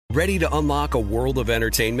Ready to unlock a world of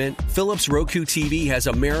entertainment? Philips Roku TV has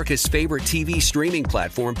America's favorite TV streaming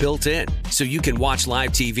platform built in, so you can watch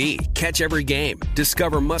live TV, catch every game,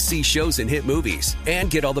 discover must-see shows and hit movies,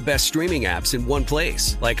 and get all the best streaming apps in one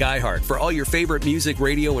place, like iHeart for all your favorite music,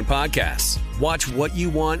 radio, and podcasts. Watch what you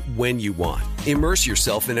want, when you want. Immerse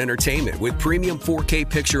yourself in entertainment with premium 4K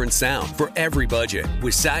picture and sound for every budget,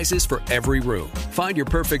 with sizes for every room. Find your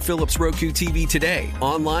perfect Philips Roku TV today,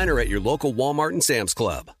 online or at your local Walmart and Sam's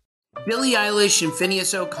Club. Billie Eilish and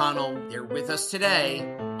Phineas O'Connell, they're with us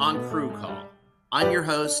today on Crew Call. I'm your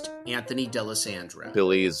host, Anthony D'Alessandro.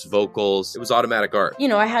 Billie's vocals, it was automatic art. You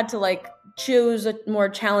know, I had to choose a more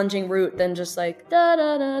challenging route than just da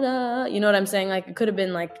da da da. You know what I'm saying? It could have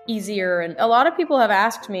been easier. And a lot of people have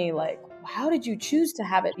asked me how did you choose to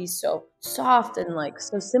have it be so soft and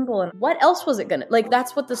so simple? And what else was it gonna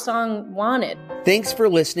that's what the song wanted. Thanks for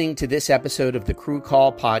listening to this episode of the Crew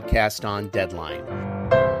Call podcast on Deadline.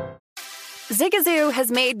 Zigazoo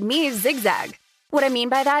has made me zigzag. What I mean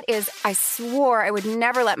by that is I swore I would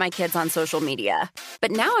never let my kids on social media.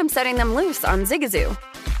 But now I'm setting them loose on Zigazoo.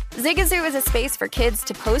 Zigazoo is a space for kids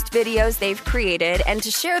to post videos they've created and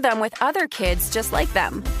to share them with other kids just like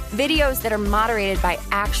them. Videos that are moderated by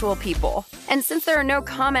actual people. And since there are no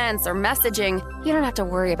comments or messaging, you don't have to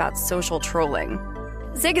worry about social trolling.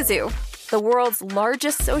 Zigazoo, the world's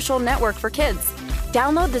largest social network for kids.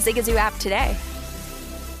 Download the Zigazoo app today.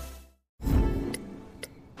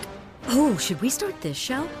 Oh, should we start this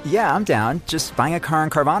show? Yeah, I'm down. Just buying a car on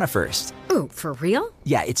Carvana first. Ooh, for real?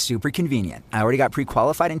 Yeah, it's super convenient. I already got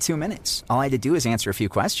pre-qualified in 2 minutes. All I had to do is answer a few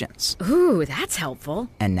questions. Ooh, that's helpful.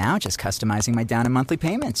 And now just customizing my down and monthly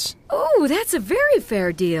payments. Ooh, that's a very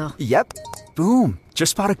fair deal. Yep. Boom.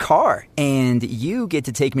 Just bought a car. And you get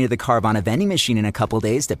to take me to the Carvana vending machine in a couple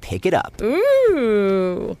days to pick it up.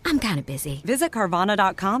 Ooh. I'm kind of busy. Visit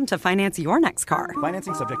Carvana.com to finance your next car.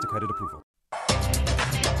 Financing subject to credit approval.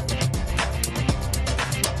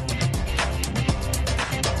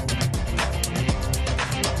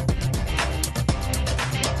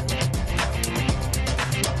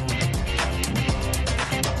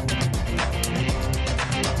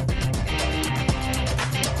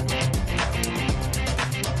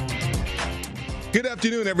 Good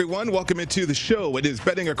afternoon, everyone. Welcome into the show. It is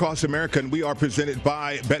Betting Across America, and we are presented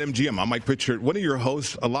by BetMGM. I'm Mike Pritchard, one of your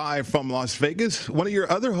hosts live from Las Vegas. One of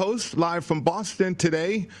your other hosts live from Boston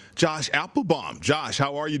today, Josh Applebaum. Josh,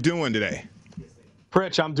 how are you doing today?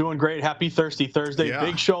 Pritch, I'm doing great. Happy Thirsty Thursday. Yeah.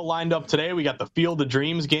 Big show lined up today. We got the Field of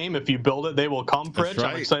Dreams game. If you build it, they will come, Pritch.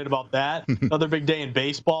 Right. I'm excited about that. Another big day in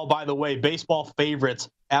baseball. By the way, baseball favorites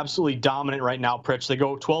absolutely dominant right now, Pritch. They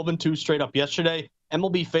go 12-2 straight up yesterday.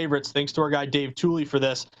 MLB favorites, thanks to our guy Dave Tooley for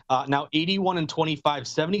this, now 81-25,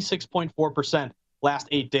 76.4% last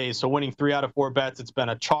 8 days. So winning 3 out of 4 bets. It's been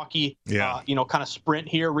a chalky, kind of sprint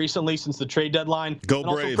here recently since the trade deadline. Go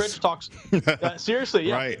and Braves. Also, Pritch talks seriously.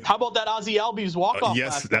 Yeah. Right. How about that Ozzie Albies walk-off?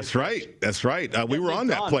 Yes, that's right. That's right. We were on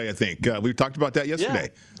that play, I think. We talked about that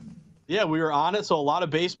yesterday. Yeah, we were on it. So a lot of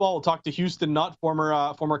baseball. We'll talk to Houston Nutt,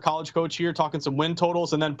 former college coach here, talking some win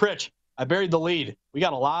totals. And then, Pritch, I buried the lead. We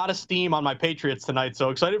got a lot of steam on my Patriots tonight, so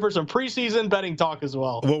excited for some preseason betting talk as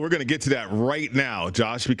well. Well, we're going to get to that right now,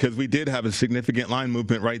 Josh, because we did have a significant line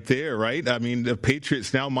movement right there, right? I mean, the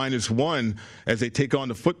Patriots now -1 as they take on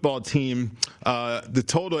the football team. The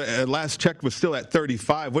total at last check was still at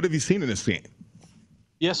 35. What have you seen in this game?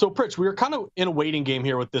 Yeah, so Pritch, we were kind of in a waiting game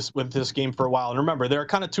here with this game for a while. And remember, there are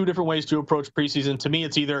kind of two different ways to approach preseason. To me,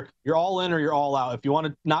 it's either you're all in or you're all out. If you want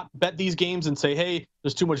to not bet these games and say, hey,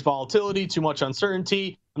 there's too much volatility, too much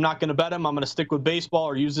uncertainty, I'm not going to bet them. I'm going to stick with baseball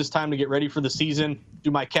or use this time to get ready for the season,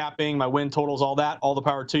 do my capping, my win totals, all that, all the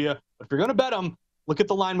power to you. But if you're going to bet them, look at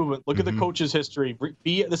the line movement. Look at the coach's history.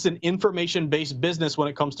 This is an information-based business when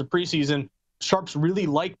it comes to preseason. Sharps really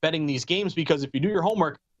like betting these games because if you do your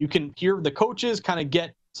homework, you can hear the coaches, kind of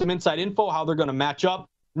get some inside info, how they're going to match up.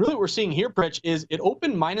 And really what we're seeing here, Pritch, is it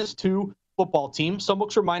opened -2 football team. Some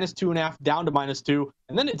books were -2.5 down to -2,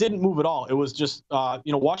 and then it didn't move at all. It was just,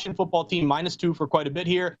 Washington football team -2 for quite a bit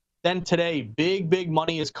here. Then today, big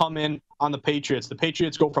money has come in on the Patriots. The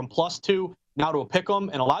Patriots go from +2 now to a pick 'em,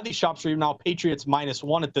 and a lot of these shops are even now Patriots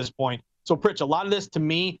 -1 at this point. So, Pritch, a lot of this to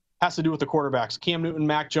me has to do with the quarterbacks. Cam Newton,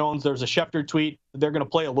 Mac Jones. There's a Schefter tweet that they're going to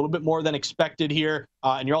play a little bit more than expected here.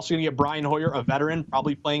 And you're also going to get Brian Hoyer, a veteran,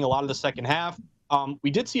 probably playing a lot of the second half.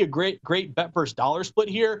 We did see a great bet versus dollar split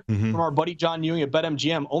here from our buddy John Ewing at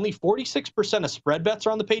BetMGM. Only 46% of spread bets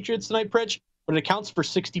are on the Patriots tonight, Pritch, but it accounts for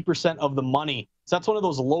 60% of the money. So that's one of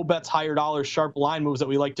those low bets, higher dollars, sharp line moves that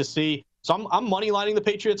we like to see. So I'm money lining the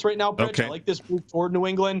Patriots right now, Pritch. Okay. I like this move toward New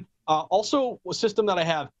England. Also, a system that I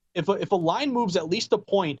have, if a line moves at least a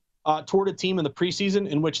point toward a team in the preseason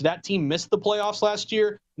in which that team missed the playoffs last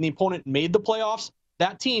year and the opponent made the playoffs.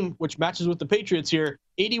 That team, which matches with the Patriots here,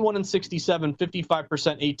 81-67,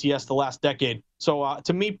 55% ATS the last decade. So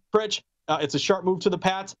to me, Pritch, it's a sharp move to the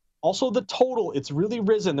Pats. Also, the total, it's really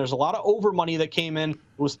risen. There's a lot of over money that came in. It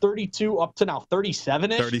was 32 up to now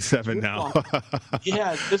 37-ish. 37 now.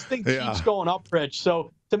 Yeah, this thing keeps going up, Pritch.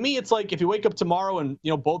 So to me, it's like if you wake up tomorrow and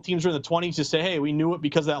both teams are in the 20s, you say, hey, we knew it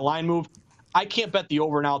because of that line move. I can't bet the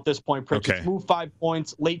over now at this point, Pritch. Okay. It's moved 5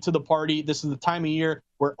 points, late to the party. This is the time of year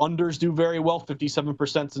where unders do very well, 57%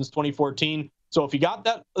 since 2014. So if you got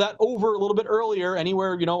that over a little bit earlier,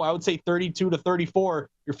 anywhere, I would say 32 to 34,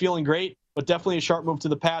 you're feeling great. But definitely a sharp move to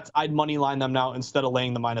the Pats. I'd money line them now instead of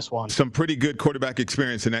laying the -1. Some pretty good quarterback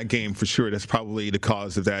experience in that game for sure. That's probably the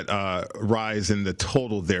cause of that rise in the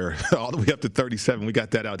total there, all the way up to 37. We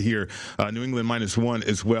got that out here. New England -1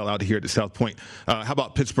 as well out here at the South Point. How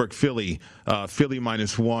about Pittsburgh, Philly? Philly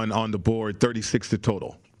 -1 on the board, 36 the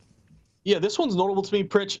total. Yeah, this one's notable to me,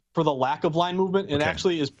 Pritch, for the lack of line movement. It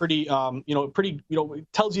actually is pretty, it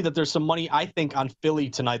tells you that there's some money, I think, on Philly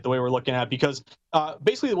tonight, the way we're looking at it, because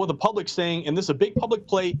basically what the public's saying, and this is a big public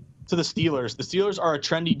play to the Steelers. The Steelers are a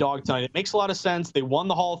trendy dog tonight. It makes a lot of sense. They won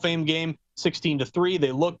the Hall of Fame game 16-3.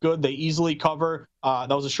 They look good. They easily cover.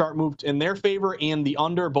 That was a sharp move in their favor, and the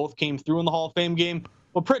under both came through in the Hall of Fame game.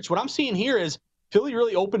 But Pritch, what I'm seeing here is Philly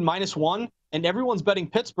really opened -1, and everyone's betting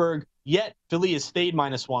Pittsburgh, yet Philly has stayed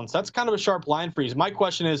 -1. So that's kind of a sharp line freeze. My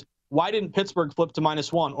question is, why didn't Pittsburgh flip to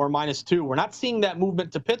 -1 or -2? We're not seeing that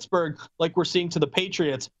movement to Pittsburgh like we're seeing to the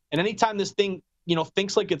Patriots. And anytime this thing,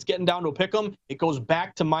 thinks like it's getting down to a pick 'em, it goes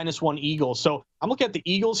back to -1 Eagles. So I'm looking at the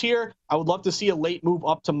Eagles here. I would love to see a late move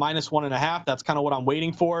up to -1.5. That's kind of what I'm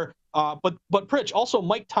waiting for. But Pritch, also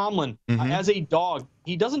Mike Tomlin, as a dog,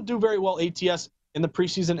 he doesn't do very well ATS in the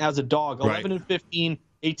preseason as a dog. 11-15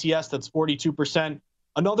 ATS, that's 42%.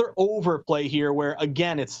 Another overplay here where,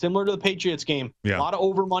 again, it's similar to the Patriots game. A lot of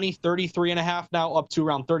over money, 33.5 now, up to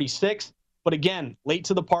around 36. But again, late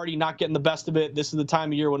to the party, not getting the best of it. This is the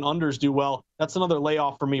time of year when unders do well. That's another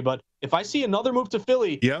layoff for me. But if I see another move to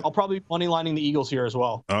Philly, I'll probably be money lining the Eagles here as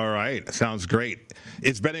well. All right. Sounds great.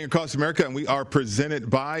 It's Betting Across America, and we are presented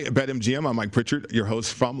by BetMGM. I'm Mike Pritchard, your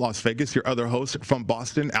host from Las Vegas. Your other host from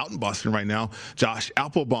Boston, out in Boston right now, Josh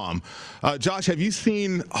Applebaum. Josh, have you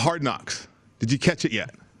seen Hard Knocks? Did you catch it yet?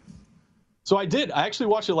 So I did. I actually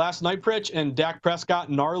watched it last night, Pritch, and Dak Prescott,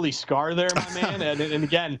 gnarly scar there, my man. and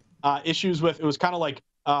again, issues with, it was kind of like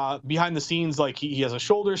behind the scenes, like he has a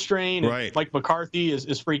shoulder strain. Right. Mike McCarthy is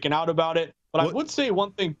freaking out about it. But I would say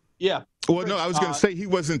one thing. Yeah. Well, no, I was going to say he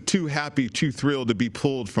wasn't too happy, too thrilled to be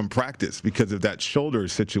pulled from practice because of that shoulder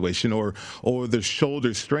situation or the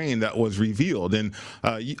shoulder strain that was revealed. And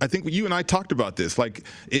I think you and I talked about this. Like,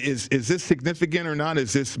 is this significant or not?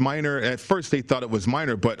 Is this minor? At first, they thought it was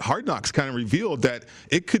minor, but Hard Knocks kind of revealed that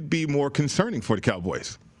it could be more concerning for the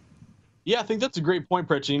Cowboys. Yeah, I think that's a great point,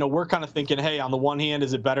 Pritch. We're kind of thinking, hey, on the one hand,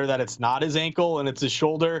 is it better that it's not his ankle and it's his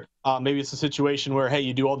shoulder? Maybe it's a situation where, hey,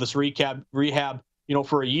 you do all this rehab,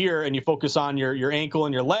 for a year and you focus on your ankle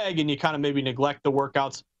and your leg and you kind of maybe neglect the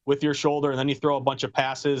workouts with your shoulder, and then you throw a bunch of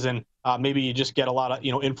passes and maybe you just get a lot of,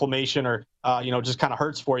 inflammation or, just kind of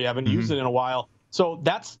hurts for you. Haven't used it in a while. So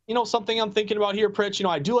that's, something I'm thinking about here, Pritch.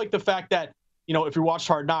 I do like the fact that, if you watched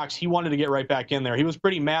Hard Knocks, he wanted to get right back in there. He was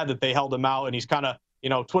pretty mad that they held him out, and he's kind of,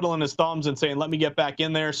 twiddling his thumbs and saying, let me get back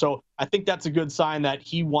in there. So I think that's a good sign that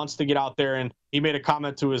he wants to get out there. And he made a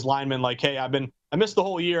comment to his lineman, like, hey, I missed the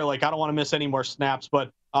whole year. Like, I don't want to miss any more snaps. But,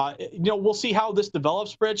 we'll see how this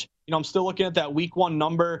develops, Pritch. I'm still looking at that week 1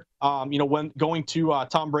 number, when going to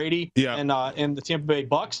Tom Brady and the Tampa Bay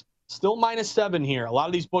Bucks. Still -7 here. A lot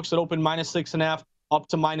of these books that open -6.5 up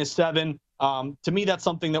to -7. To me, that's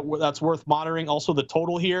something that's worth monitoring. Also, the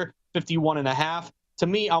total here, 51.5. To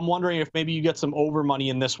me, I'm wondering if maybe you get some over money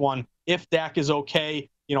in this one. If Dak is okay,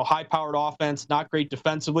 high-powered offense, not great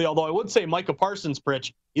defensively. Although I would say Micah Parsons,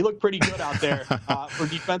 Pritch, he looked pretty good out there for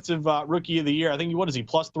defensive rookie of the year. I think, what is he,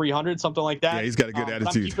 plus 300, something like that? Yeah, he's got a good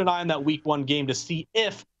attitude. I'm keeping an eye on that week 1 game to see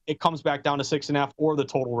if it comes back down to 6.5 or the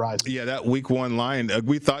total rise. Yeah, that week 1 line,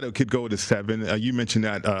 we thought it could go to 7. You mentioned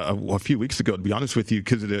that a few weeks ago, to be honest with you,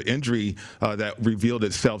 because of the injury that revealed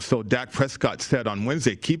itself. So Dak Prescott said on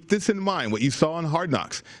Wednesday, keep this in mind, what you saw on Hard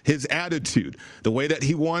Knocks, his attitude, the way that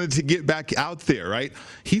he wanted to get back out there, right?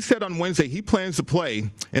 He said on Wednesday he plans to play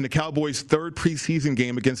in the Cowboys' 3rd preseason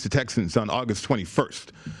game against the Texans on August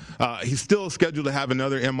 21st. He's still scheduled to have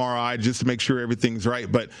another MRI just to make sure everything's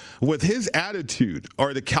right. But with his attitude,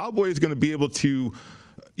 are the Cowboys going to be able to,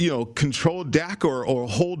 control Dak or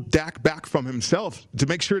hold Dak back from himself to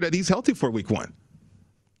make sure that he's healthy for week 1?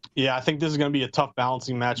 Yeah, I think this is going to be a tough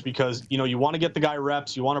balancing match because, you want to get the guy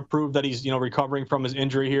reps. You want to prove that he's, recovering from his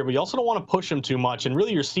injury here, but you also don't want to push him too much. And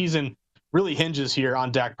really your season really hinges here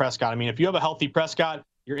on Dak Prescott. I mean, if you have a healthy Prescott,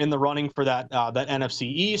 you're in the running for that NFC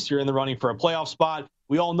East. You're in the running for a playoff spot.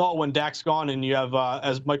 We all know when Dak's gone and you have,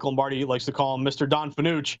 as Michael Lombardi likes to call him, Mr. Don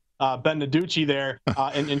Fanucci, Ben Naducci there,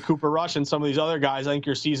 and Cooper Rush and some of these other guys, I think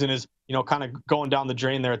your season is, kind of going down the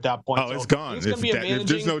drain there at that point. Oh, it's gone. It's going to be a managing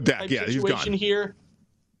there's no Dak. Yeah, he's gone. Here.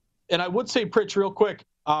 And I would say, Pritch, real quick,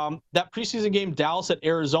 that preseason game, Dallas at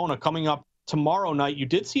Arizona, coming up tomorrow night, you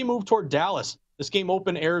did see a move toward Dallas. This game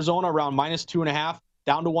opened Arizona around -2.5,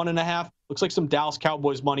 down to 1.5. Looks like some Dallas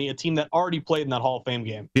Cowboys money, a team that already played in that Hall of Fame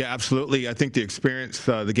game. Yeah, absolutely. I think the experience,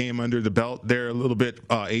 the game under the belt there a little bit,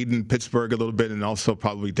 Aiden, Pittsburgh a little bit, and also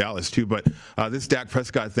probably Dallas too. But this Dak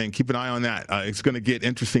Prescott thing, keep an eye on that. It's going to get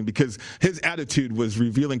interesting because his attitude was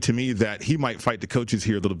revealing to me that he might fight the coaches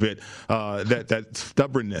here a little bit, that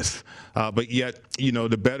stubbornness. But yet,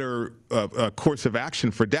 the better course of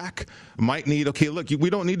action for Dak might need, okay, look, we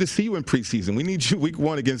don't need to see you in preseason. We need you week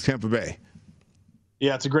 1 against Tampa Bay.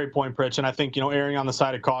 Yeah, it's a great point, Pritch. And I think, erring on the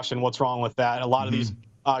side of caution, what's wrong with that? A lot of these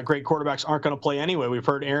great quarterbacks aren't going to play anyway. We've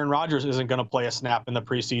heard Aaron Rodgers isn't going to play a snap in the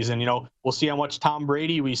preseason. We'll see how much Tom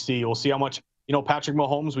Brady we see. We'll see how much, Patrick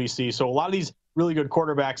Mahomes we see. So a lot of these really good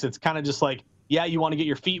quarterbacks, it's kind of just like, yeah, you want to get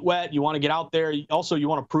your feet wet. You want to get out there. Also, you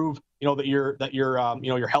want to prove, that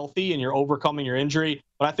you're healthy and you're overcoming your injury.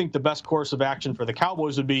 But I think the best course of action for the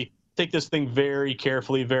Cowboys would be take this thing very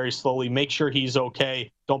carefully, very slowly. Make sure he's okay.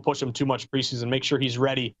 Don't push him too much preseason. Make sure he's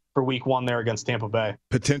ready for week 1 there against Tampa Bay.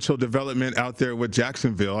 Potential development out there with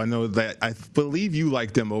Jacksonville. I know that I believe you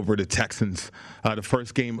like them over the Texans, the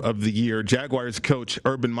first game of the year. Jaguars coach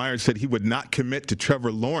Urban Meyer said he would not commit to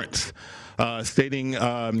Trevor Lawrence, stating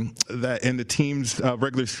that in the team's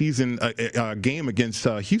regular season game against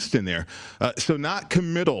Houston there. So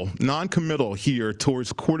non-committal here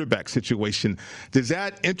towards quarterback situation. Does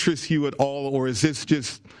that interest you at all, or is this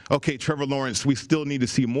just, okay, Trevor Lawrence, we still need to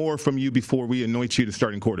see more from you before we anoint you to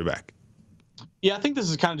starting quarterback? Yeah, I think this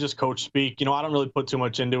is kind of just coach speak. I don't really put too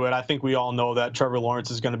much into it. I think we all know that Trevor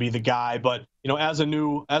Lawrence is going to be the guy. But, as a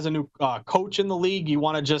new coach in the league, you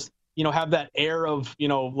want to just, have that air of,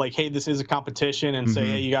 like, hey, this is a competition and say,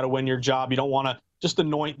 hey, you got to win your job. You don't want to just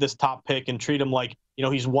anoint this top pick and treat him like,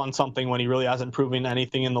 he's won something when he really hasn't proven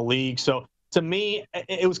anything in the league. So to me,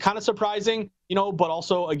 it was kind of surprising, but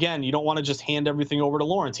also, again, you don't want to just hand everything over to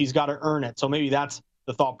Lawrence. He's got to earn it. So maybe that's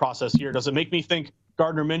the thought process here. Does it make me think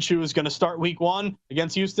Gardner Minshew is going to start week 1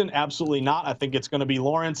 against Houston? Absolutely not. I think it's going to be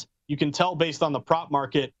Lawrence. You can tell based on the prop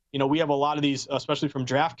market, we have a lot of these, especially from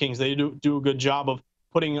DraftKings, they do a good job of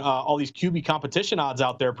putting all these QB competition odds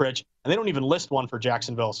out there, Pritch, and they don't even list one for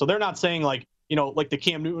Jacksonville. So they're not saying like the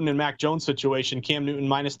Cam Newton and Mac Jones situation, Cam Newton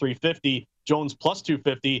 -350, Jones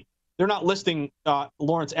 +250. They're not listing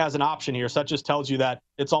Lawrence as an option here. So that just tells you that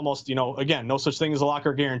it's almost, again, no such thing as a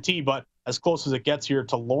locker guarantee, but as close as it gets here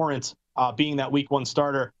to Lawrence being that week 1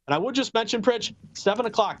 starter. And I would just mention, Pritch, 7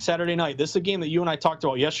 o'clock Saturday night. This is a game that you and I talked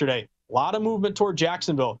about yesterday. A lot of movement toward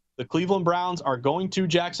Jacksonville. The Cleveland Browns are going to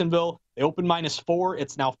Jacksonville. They opened -4.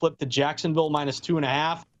 It's now flipped to Jacksonville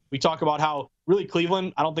 -2.5. We talk about how really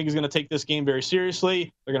Cleveland, I don't think is going to take this game very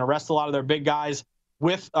seriously. They're going to rest a lot of their big guys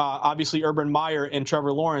with obviously Urban Meyer and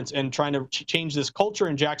Trevor Lawrence and trying to change this culture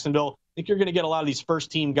in Jacksonville. I think you're going to get a lot of these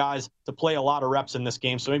first-team guys to play a lot of reps in this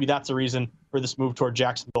game. So maybe that's the reason for this move toward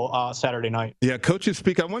Jacksonville Saturday night. Yeah, coaches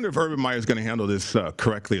speak. I wonder if Urban Meyer is going to handle this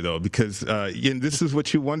correctly, though, because this is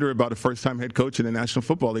what you wonder about a first-time head coach in the National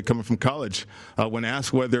Football League coming from college. When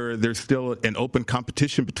asked whether there's still an open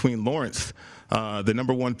competition between Lawrence, the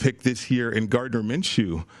number 1 pick this year, and Gardner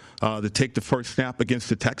Minshew to take the first snap against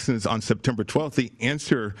the Texans on September 12th, the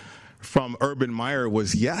answer from Urban Meyer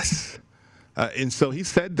was yes. And so he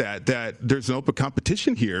said that there's an open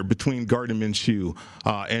competition here between Gardner Minshew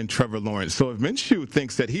and Trevor Lawrence. So if Minshew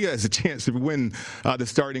thinks that he has a chance to win the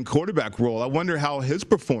starting quarterback role, I wonder how his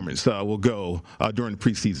performance will go during the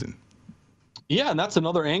preseason. Yeah, and that's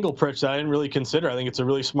another angle, Pritch, that I didn't really consider. I think it's a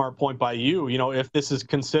really smart point by you. If this is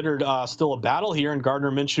considered still a battle here and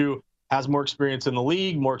Gardner Minshew has more experience in the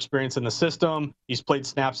league, more experience in the system. He's played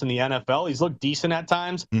snaps in the NFL. He's looked decent at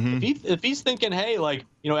times. If he's thinking, hey,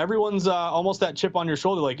 everyone's almost that chip on your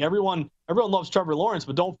shoulder. Like everyone loves Trevor Lawrence,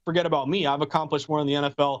 but don't forget about me. I've accomplished more in the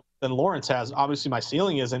NFL than Lawrence has. Obviously, my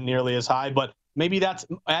ceiling isn't nearly as high, but maybe that's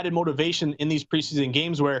added motivation in these preseason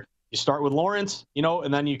games where you start with Lawrence,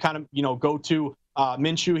 and then you kind of, go to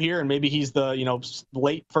Minshew here, and maybe he's the,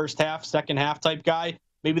 late first half, second half type guy.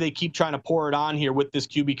 Maybe they keep trying to pour it on here with this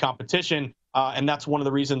QB competition. And that's one of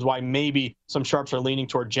the reasons why maybe some sharps are leaning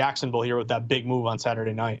toward Jacksonville here with that big move on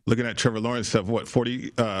Saturday night. Looking at Trevor Lawrence of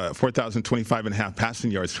 4,025.5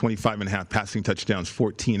 passing yards, 25.5 passing touchdowns,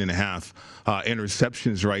 14.5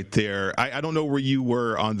 interceptions right there. I don't know where you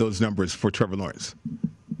were on those numbers for Trevor Lawrence.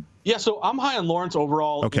 Yeah, so I'm high on Lawrence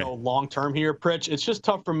overall, long term here, Pritch. It's just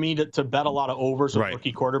tough for me to bet a lot of overs with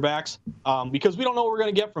rookie quarterbacks because we don't know what we're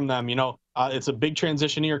going to get from them. It's a big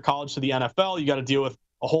transition year, college to the NFL. You got to deal with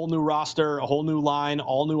a whole new roster, a whole new line,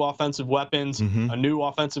 all new offensive weapons, a new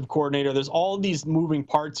offensive coordinator. There's all of these moving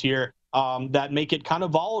parts here that make it kind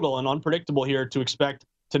of volatile and unpredictable here to expect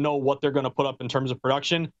to know what they're going to put up in terms of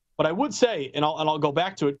production. But I would say, and I'll go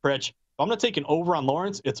back to it, Pritch, if I'm going to take an over on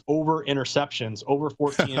Lawrence, it's over interceptions, over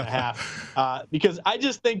 14.5. Because I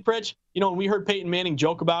just think, Pritch, when we heard Peyton Manning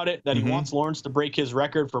joke about it, that he wants Lawrence to break his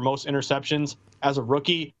record for most interceptions as a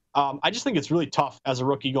rookie. I just think it's really tough as a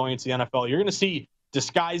rookie going into the NFL. You're going to see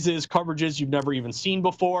disguises, coverages you've never even seen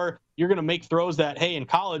before. You're going to make throws that, hey, in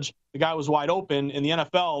college, the guy was wide open. In the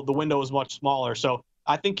NFL, the window is much smaller. So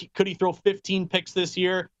I think, could he throw 15 picks this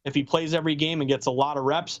year if he plays every game and gets a lot of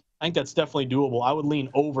reps? I think that's definitely doable. I would lean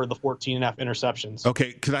over the 14.5 interceptions.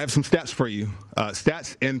 Okay, because I have some stats for you.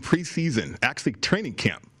 Stats in preseason, actually training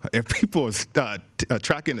camp. If people are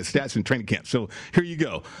tracking the stats in training camp. So here you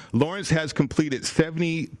go. Lawrence has completed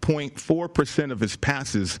 70.4% of his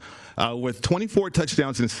passes with 24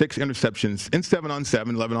 touchdowns and 6 interceptions in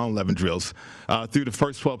 7-on-7, 11-on-11 drills through the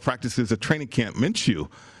first 12 practices of training camp. Minshew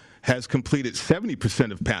has completed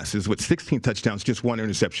 70% of passes with 16 touchdowns, just 1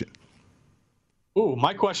 interception. Ooh,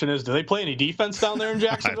 my question is, do they play any defense down there in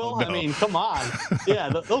Jacksonville? I mean, come on. Yeah,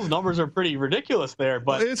 those numbers are pretty ridiculous there.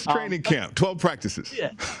 But it's training camp, 12 practices.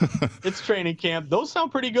 Yeah, it's training camp. Those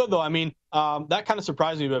sound pretty good, though. I mean, that kind of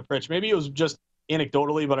surprised me a bit, Rich. Maybe it was just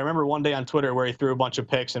anecdotally, but I remember one day on Twitter where he threw a bunch of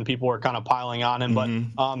picks and people were kind of piling on him. But,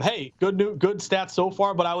 hey, good stats so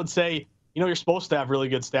far. But I would say, you're supposed to have really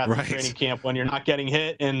good stats in training camp when you're not getting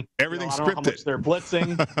hit and everything's I don't know how much they're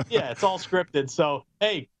blitzing. Yeah, it's all scripted. So,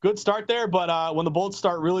 hey, good start there. But when the Bolts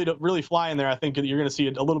start really flying there, I think you're going to see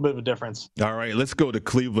a little bit of a difference. All right, let's go to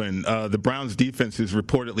Cleveland. The Browns defense is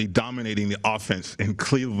reportedly dominating the offense in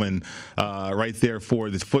Cleveland right there for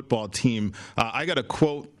this football team. I got a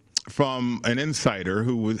quote from an insider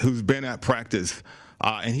who's been at practice,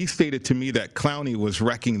 and he stated to me that Clowney was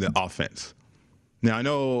wrecking the offense. Now, I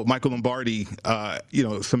know Michael Lombardi,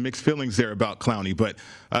 some mixed feelings there about Clowney, but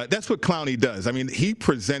that's what Clowney does. I mean, he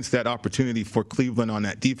presents that opportunity for Cleveland on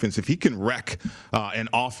that defense. If he can wreck an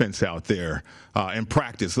offense out there in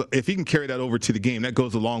practice, if he can carry that over to the game, that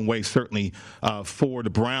goes a long way, certainly, for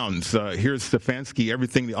the Browns. Here's Stefanski.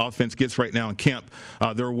 Everything the offense gets right now in camp,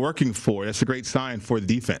 they're working for. That's a great sign for the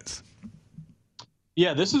defense.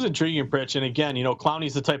 Yeah, this is intriguing, Pritch. And again,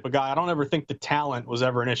 Clowney's the type of guy, I don't ever think the talent was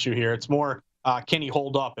ever an issue here. It's more, can he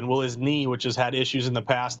hold up, and will his knee, which has had issues in the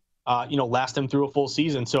past, last him through a full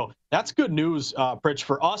season? So that's good news, Pritch,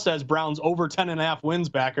 for us as Browns over 10.5 wins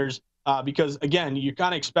backers, because, again, you're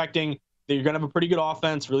kind of expecting that you're going to have a pretty good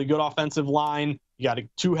offense, really good offensive line. You got a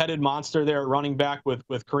two-headed monster there at running back with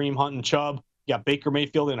Kareem Hunt and Chubb. You got Baker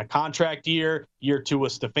Mayfield in a contract year 2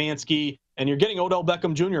 with Stefanski, and you're getting Odell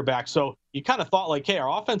Beckham Jr. back. So you kind of thought, like, hey,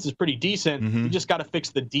 our offense is pretty decent. You just got to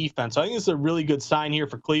fix the defense. So I think this is a really good sign here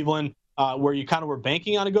for Cleveland, where you kind of were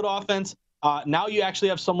banking on a good offense. Now you actually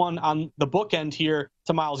have someone on the bookend here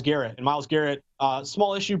to Myles Garrett. And Myles Garrett,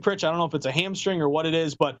 small issue, Pritch. I don't know if it's a hamstring or what it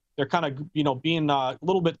is, but they're kind of, being a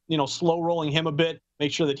little bit, slow rolling him a bit,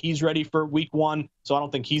 make sure that he's ready for week 1. So I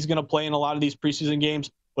don't think he's going to play in a lot of these preseason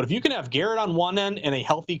games. But if you can have Garrett on one end and a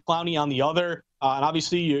healthy Clowney on the other, and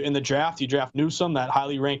obviously in the draft, you draft Newsome, that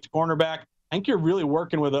highly ranked cornerback, I think you're really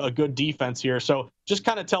working with a good defense here. So just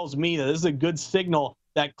kind of tells me that this is a good signal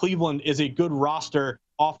that Cleveland is a good roster,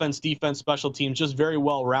 offense, defense, special teams, just very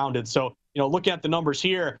well-rounded. So, looking at the numbers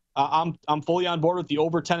here, I'm fully on board with the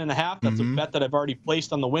over 10.5. That's a bet that I've already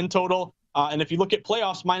placed on the win total. And if you look at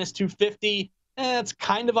playoffs, minus 250, it's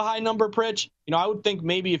kind of a high number, Pritch. I would think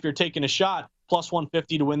maybe if you're taking a shot, plus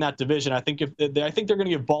 150 to win that division. I think they're going to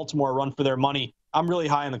give Baltimore a run for their money. I'm really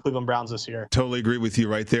high on the Cleveland Browns this year. Totally agree with you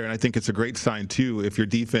right there. And I think it's a great sign, too, if your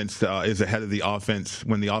defense is ahead of the offense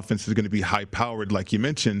when the offense is going to be high-powered, like you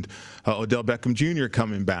mentioned. Odell Beckham Jr.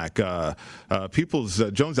 coming back.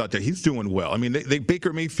 Peoples-Jones out there, he's doing well. I mean, they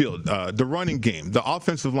Baker Mayfield, the running game, the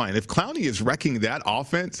offensive line. If Clowney is wrecking that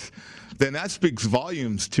offense, then that speaks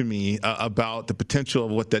volumes to me about the potential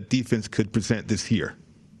of what that defense could present this year.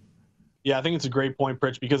 Yeah, I think it's a great point,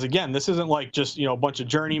 Pritch, because, again, this isn't like just, a bunch of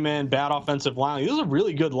journeymen, bad offensive line. This is a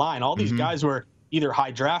really good line. All these guys were either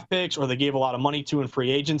high draft picks or they gave a lot of money to in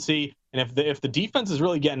free agency. And if the defense is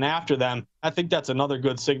really getting after them, I think that's another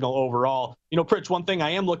good signal overall. Pritch, one thing I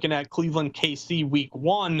am looking at Cleveland KC week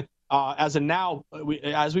 1 as of now,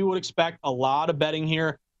 as we would expect, a lot of betting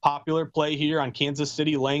here, popular play here on Kansas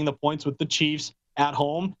City laying the points with the Chiefs at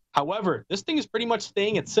home. However, this thing is pretty much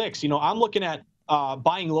staying at 6. I'm looking at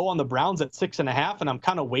buying low on the Browns at 6.5, and I'm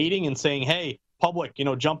kind of waiting and saying, hey, public,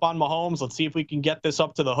 jump on Mahomes. Let's see if we can get this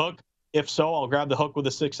up to the hook. If so, I'll grab the hook with a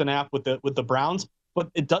 6.5 with the Browns. But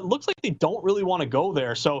it looks like they don't really want to go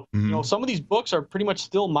there. So, some of these books are pretty much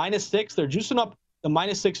still -6. They're juicing up the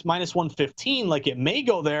 -6, -115. Like it may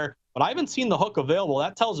go there, but I haven't seen the hook available.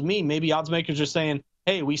 That tells me maybe odds makers are saying,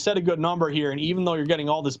 hey, we set a good number here. And even though you're getting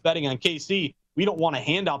all this betting on KC, we don't want to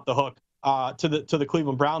hand out the hook to the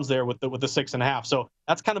Cleveland Browns there with the 6.5. So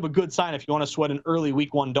that's kind of a good sign if you want to sweat an early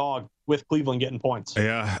week 1 dog with Cleveland getting points.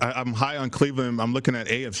 Yeah, I'm high on Cleveland. I'm looking at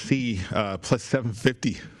AFC plus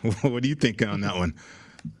 750. What are you thinking on that one?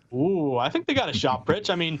 Ooh, I think they got a shot, Pritch.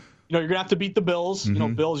 I mean, you're going to have to beat the Bills. Bills,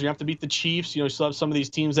 you're going to have to beat the Chiefs. You still have some of these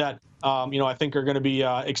teams that, I think are going to be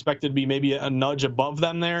expected to be maybe a nudge above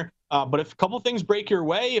them there. But if a couple things break your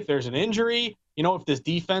way, if there's an injury, if this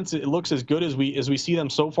defense, it looks as good as we see them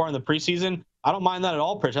so far in the preseason, I don't mind that at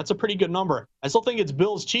all, Pritch. That's a pretty good number. I still think it's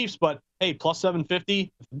Bills Chiefs, but hey, plus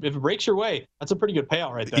 750, if it breaks your way, that's a pretty good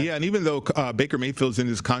payout right there. Yeah, and even though Baker Mayfield's in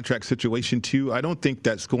his contract situation too, I don't think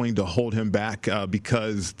that's going to hold him back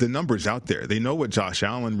because the number's out there. They know what Josh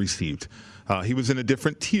Allen received. He was in a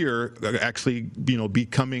different tier, actually,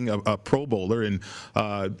 becoming a Pro Bowler. And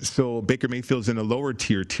so Baker Mayfield's in a lower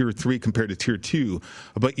tier, tier 3 compared to tier 2.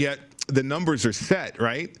 But yet the numbers are set,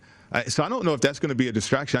 right? So I don't know if that's going to be a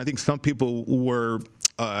distraction. I think some people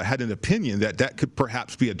had an opinion that could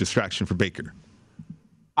perhaps be a distraction for Baker.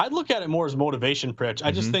 I'd look at it more as motivation, Pritch.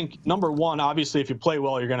 I just think, number one, obviously, if you play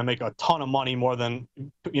well, you're going to make a ton of money, more than,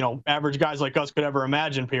 average guys like us could ever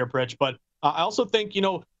imagine, Pierre Pritch. But I also think,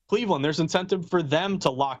 Cleveland, there's incentive for them to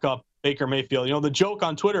lock up Baker Mayfield. The joke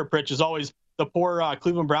on Twitter, Pritch, is always the poor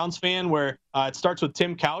Cleveland Browns fan where it starts with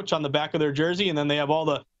Tim Couch on the back of their jersey, and then they have all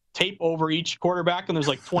the tape over each quarterback, and there's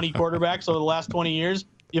like 20 quarterbacks over the last 20 years.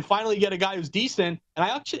 You finally get a guy who's decent. And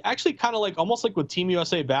I actually kind of almost like with Team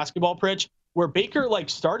USA basketball, Pritch, where Baker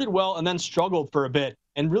started well and then struggled for a bit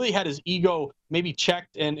and really had his ego maybe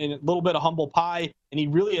checked and a little bit of humble pie. And he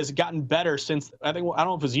really has gotten better since, I don't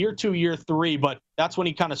know if it was year 2, year 3, but that's when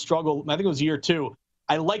he kind of struggled. I think it was year 2.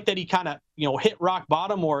 I like that he kind of, hit rock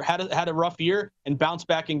bottom or had a rough year and bounced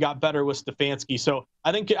back and got better with Stefanski. So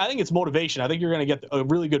I think it's motivation. I think you're going to get a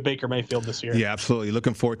really good Baker Mayfield this year. Yeah, absolutely.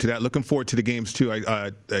 Looking forward to that. Looking forward to the games too.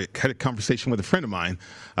 I had a conversation with a friend of mine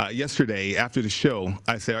yesterday after the show.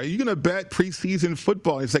 I said, "Are you going to bet preseason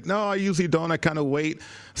football?" He's like, "No, I usually don't. I kind of wait." I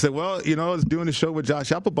said, "Well, I was doing the show with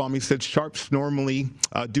Josh Applebaum. He said sharps normally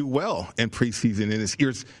do well in preseason." And his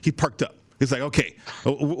ears, he perked up. He's like, okay,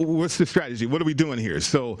 what's the strategy? What are we doing here?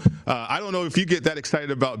 So I don't know if you get that excited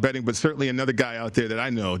about betting, but certainly another guy out there that I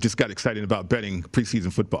know just got excited about betting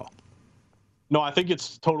preseason football. No, I think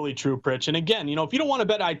it's totally true, Pritch. And again, if you don't want to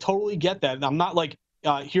bet, I totally get that. I'm not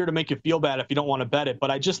here to make you feel bad if you don't want to bet it, but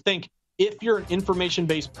I just think if you're an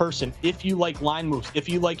information-based person, if you like line moves, if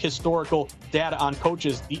you like historical data on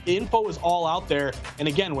coaches, the info is all out there. And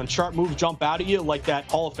again, when sharp moves jump out at you, like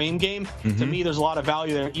that Hall of Fame game, to me, there's a lot of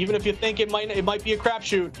value there. Even if you think it might be a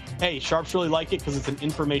crapshoot, hey, sharps really like it because it's an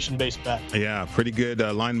information-based bet. Yeah, pretty good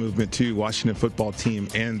line movement too. Washington football team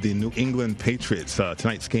and the New England Patriots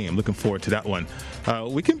tonight's game. Looking forward to that one.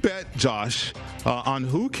 We can bet, Josh, on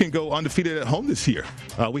who can go undefeated at home this year.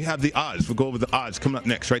 We have the odds. We'll go over the odds coming up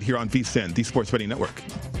next right here on VSiN, the Sports Betting Network.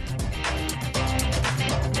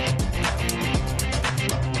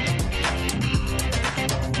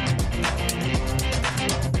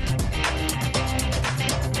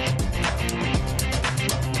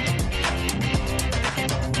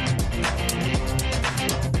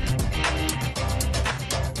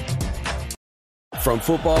 From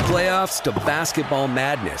football playoffs to basketball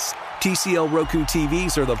madness, TCL Roku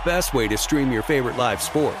TVs are the best way to stream your favorite live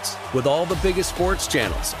sports. With all the biggest sports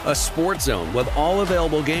channels, a sports zone with all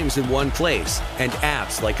available games in one place, and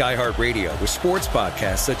apps like iHeartRadio with sports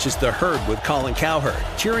podcasts such as The Herd with Colin Cowherd.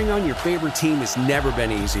 Cheering on your favorite team has never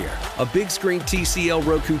been easier. A big screen TCL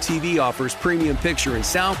Roku TV offers premium picture and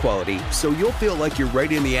sound quality, so you'll feel like you're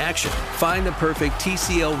right in the action. Find the perfect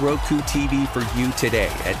TCL Roku TV for you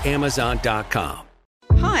today at Amazon.com.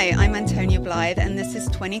 Hi, I'm Antonia Blythe, and this is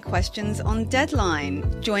 20 Questions on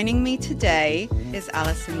Deadline. Joining me today is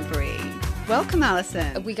Alison Brie. Welcome,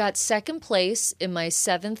 Allison. We got second place in my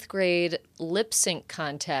 7th grade lip sync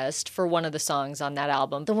contest for one of the songs on that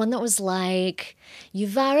album. The one that was like,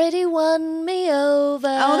 "You've already won me over."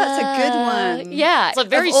 Oh, that's a good one. Yeah. It's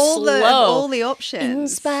very slow. Of all the options. In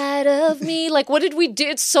spite of me. Like, what did we do?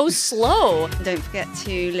 It's so slow. Don't forget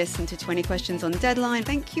to listen to 20 Questions on Deadline.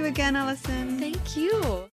 Thank you again, Allison. Thank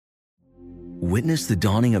you. Witness the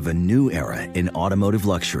dawning of a new era in automotive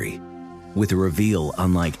luxury with a reveal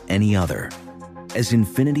unlike any other as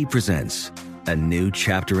Infiniti presents a new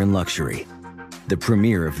chapter in luxury, the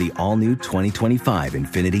premiere of the all-new 2025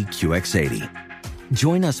 Infiniti QX80.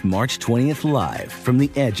 Join us March 20th live from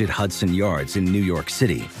the Edge at Hudson Yards in New York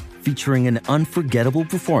City, featuring an unforgettable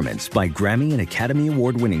performance by Grammy and Academy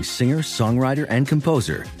Award-winning singer, songwriter, and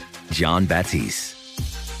composer, Jon Batiste.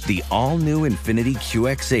 The all-new Infiniti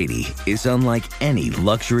QX80 is unlike any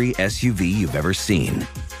luxury SUV you've ever seen.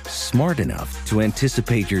 Smart enough to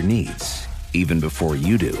anticipate your needs, even before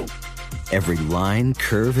you do. Every line,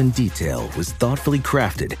 curve, and detail was thoughtfully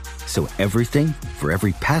crafted, so everything for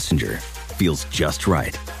every passenger feels just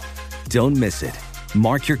right. Don't miss it.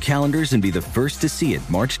 Mark your calendars and be the first to see it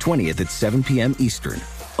March 20th at 7 p.m. Eastern,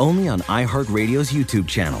 only on iHeartRadio's YouTube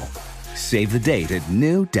channel. Save the date at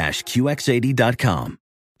new-QX80.com.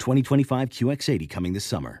 2025 QX80 coming this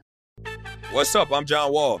summer. What's up? I'm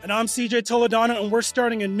John Wall. And I'm CJ Toledano, and we're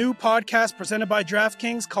starting a new podcast presented by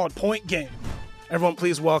DraftKings called Point Game. Everyone,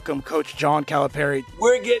 please welcome Coach John Calipari.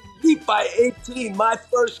 We're getting beat by 18. My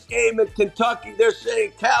first game in Kentucky, they're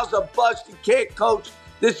saying Cal's a bust. He can't coach.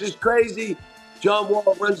 This is crazy. John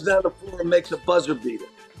Wall runs down the floor and makes a buzzer beater.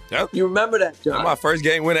 Yep. You remember that, John? That's my first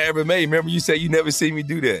game winner I ever made. Remember you said you never see me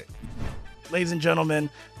do that. Ladies and gentlemen,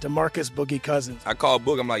 DeMarcus Boogie Cousins. I called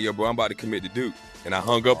Boog. I'm like, yo, bro, I'm about to commit to Duke. And I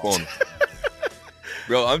hung up on him.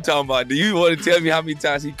 Bro, I'm talking about, do you want to tell me how many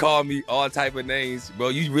times he called me all type of names? Bro,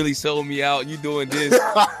 you really sold me out. You doing this.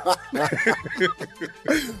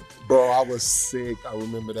 Bro, I was sick. I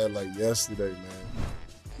remember that like yesterday, man.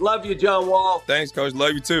 Love you, John Wall. Thanks, Coach.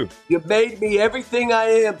 Love you, too. You made me everything I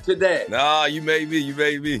am today. Nah, you made me. You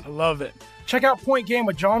made me. I love it. Check out Point Game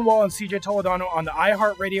with John Wall and CJ Toledano on the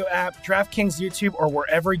iHeartRadio app, DraftKings YouTube, or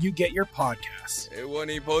wherever you get your podcasts. It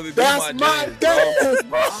wasn't even supposed to be That's my dance,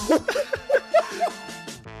 bro.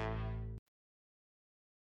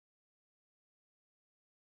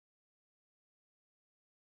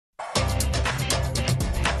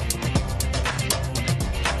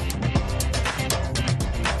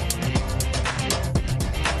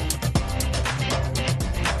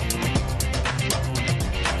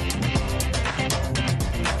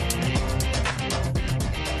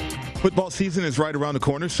 Football season is right around the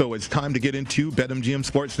corner, so it's time to get into BetMGM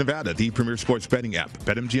Sports Nevada, the premier sports betting app.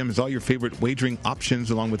 BetMGM has all your favorite wagering options,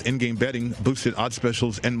 along with in-game betting, boosted odds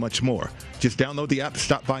specials, and much more. Just download the app,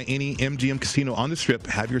 stop by any MGM casino on the Strip,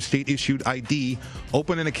 have your state-issued ID,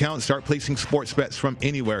 open an account, and start placing sports bets from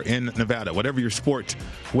anywhere in Nevada. Whatever your sport,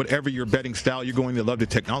 whatever your betting style, you're going to love the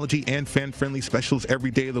technology and fan-friendly specials every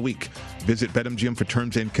day of the week. Visit BetMGM for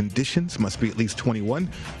terms and conditions. Must be at least 21.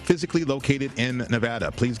 Physically located in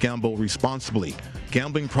Nevada. Please gamble responsibly.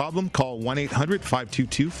 Gambling problem? Call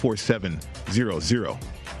 1-800-522-4700.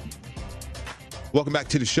 Welcome back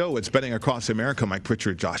to the show. It's Betting Across America. Mike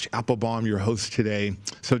Pritchard, Josh Applebaum, your host today.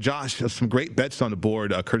 So, Josh, some great bets on the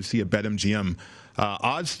board, courtesy of BetMGM.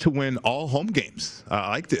 Odds to win all home games. I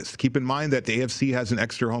like this. Keep in mind that the AFC has an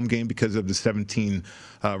extra home game because of the 17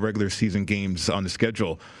 regular season games on the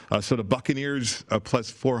schedule. So the Buccaneers plus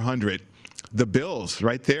 400. The Bills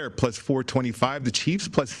right there plus 425. The Chiefs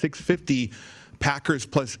plus 650. Packers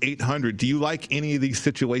plus 800. Do you like any of these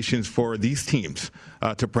situations for these teams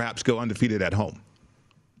to perhaps go undefeated at home?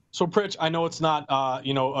 So, Pritch, I know it's not,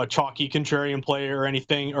 a chalky contrarian play or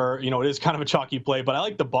anything, or, it is kind of a chalky play, but I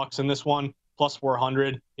like the Bucs in this one, plus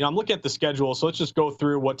 400. I'm looking at the schedule, so let's just go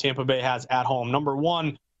through what Tampa Bay has at home. Number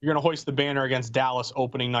one, you're going to hoist the banner against Dallas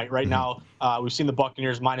opening night. Right now, we've seen the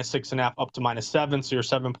Buccaneers minus 6.5 up to minus 7, so you're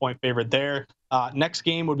 7-point favorite there. Next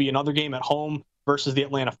game would be another game at home versus the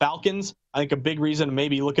Atlanta Falcons. I think a big reason to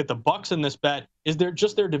maybe look at the Bucs in this bet is they're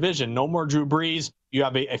just their division. No more Drew Brees. You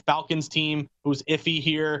have a Falcons team who's iffy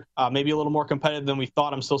here, maybe a little more competitive than we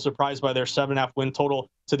thought. I'm still surprised by their 7.5 win total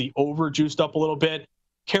to the over, juiced up a little bit.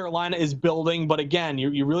 Carolina is building, but again,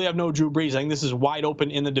 you really have no Drew Brees. I think this is wide open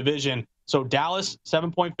in the division. So Dallas,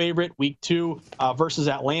 7-point favorite, week 2 versus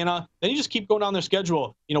Atlanta. Then you just keep going down their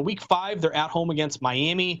schedule. Week 5, they're at home against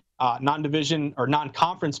Miami. Non-division or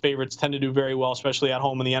non-conference favorites tend to do very well, especially at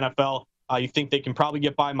home in the NFL. You think they can probably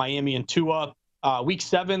get by Miami and Tua. Week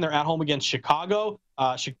 7, they're at home against Chicago.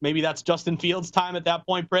 Maybe that's Justin Fields' time at that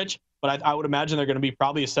point, Pritch. but I would imagine they're going to be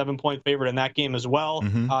probably a 7-point favorite in that game as well.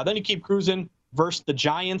 Then you keep cruising versus the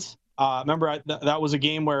Giants. Remember, that was a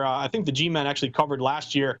game where I think the G-Men actually covered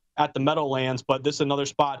last year at the Meadowlands, but this is another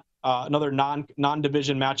spot, another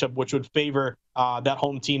non-division matchup, which would favor that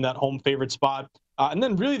home team, that home favorite spot. And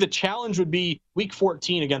then really the challenge would be Week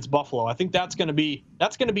 14 against Buffalo. I think that's going to be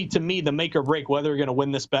to me the make or break whether you're going to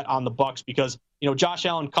win this bet on the Bucs, because Josh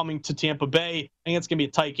Allen coming to Tampa Bay, I think it's going to be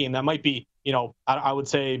a tight game. That might be I would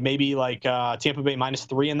say maybe like Tampa Bay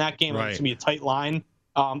 -3 in that game. Right. It's going to be a tight line.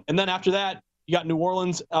 And then after that, you got New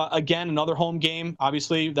Orleans again, another home game.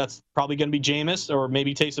 Obviously, that's probably going to be Jameis or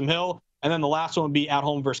maybe Taysom Hill. And then the last one would be at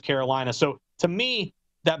home versus Carolina. So to me,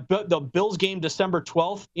 the Bills game December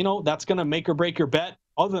 12th, that's going to make or break your bet.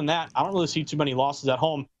 Other than that, I don't really see too many losses at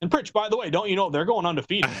home. And Pritch, by the way, don't you know they're going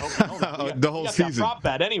undefeated the whole season? That prop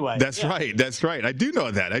bet anyway. That's right. That's right. I do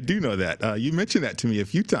know that. You mentioned that to me a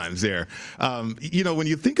few times there. When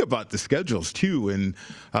you think about the schedules too, and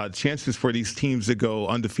chances for these teams to go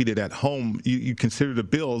undefeated at home, you consider the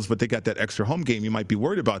Bills, but they got that extra home game. You might be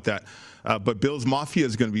worried about that. But Bills Mafia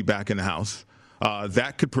is going to be back in the house.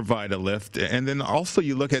 That could provide a lift. And then also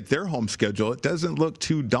you look at their home schedule. It doesn't look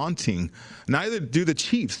too daunting. Neither do the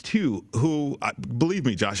Chiefs, too, who, believe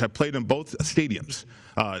me, Josh, I played in both stadiums,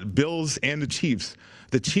 Bills and the Chiefs.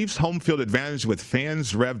 The Chiefs' home field advantage with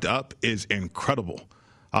fans revved up is incredible.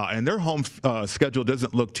 And their home schedule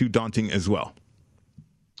doesn't look too daunting as well.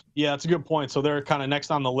 Yeah, that's a good point. So they're kind of next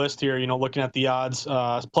on the list here, looking at the odds,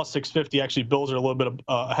 plus 650. Actually, Bills are a little bit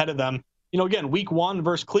ahead of them. Again, Week 1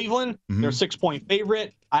 versus Cleveland, they're a 6-point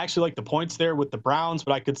favorite. I actually like the points there with the Browns,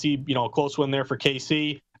 but I could see, a close one there for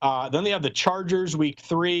KC. Then they have the Chargers Week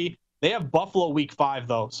 3. They have Buffalo Week 5,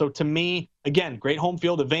 though. So to me, again, great home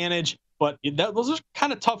field advantage, but those are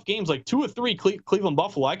kind of tough games, like 2 or 3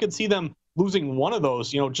 Cleveland-Buffalo. I could see them losing one of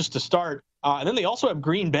those, just to start. And then they also have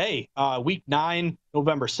Green Bay Week 9,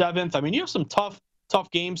 November 7th. I mean, you have some tough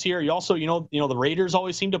games here. You also, the Raiders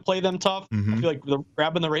always seem to play them tough. I feel like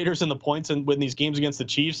grabbing the Raiders in the points and win these games against the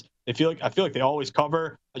Chiefs, I feel like they always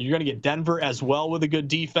cover. You're going to get Denver as well with a good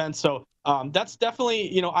defense. So that's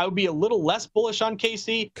definitely, I would be a little less bullish on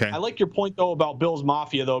KC. Okay. I like your point though about Bills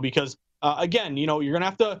Mafia though, because again, you're going to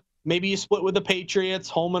have to maybe split with the Patriots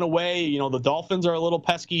home and away. The Dolphins are a little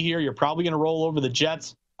pesky here. You're probably going to roll over the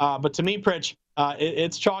Jets. But to me, Pritch,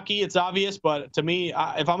 it's chalky. It's obvious. But to me,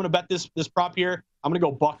 if I'm going to bet this prop here, I'm going to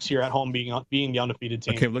go Bucs here at home being the undefeated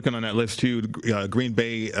team. Okay, looking on that list too, Green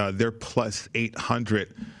Bay, they're plus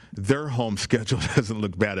 800. Their home schedule doesn't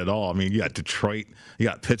look bad at all. I mean, you got Detroit, you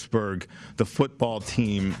got Pittsburgh, the football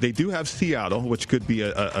team. They do have Seattle, which could be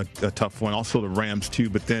a tough one. Also the Rams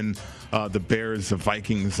too, but then the Bears, the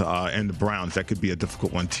Vikings, and the Browns. That could be a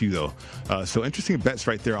difficult one too, though. So interesting bets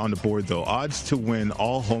right there on the board, though. Odds to win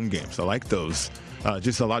all home games. I like those.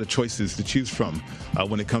 Just a lot of choices to choose from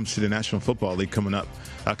when it comes to the National Football League coming up.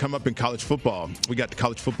 Coming up in college football, we got the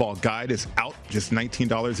College Football Guide. It's out, just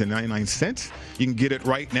 $19.99. You can get it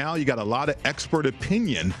right now. You got a lot of expert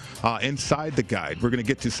opinion inside the guide. We're going to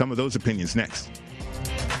get to some of those opinions next.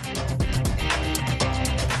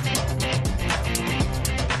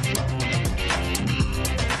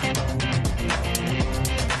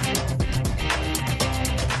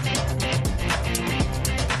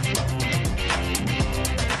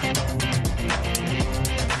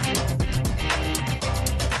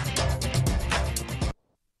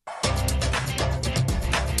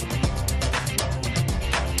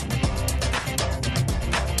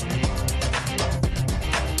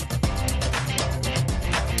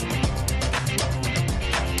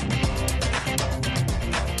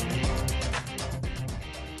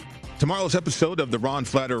 Tomorrow's episode of the Ron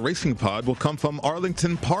Flatter Racing Pod will come from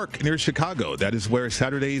Arlington Park near Chicago. That is where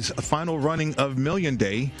Saturday's final running of Million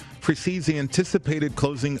Day precedes the anticipated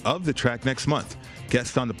closing of the track next month.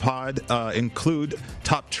 Guests on the pod include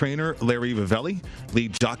top trainer Larry Vivelli,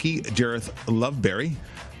 lead jockey Jareth Loveberry,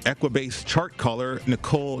 Equibase chart caller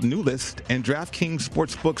Nicole Newlist, and DraftKings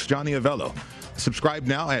Sportsbook's Johnny Avello. Subscribe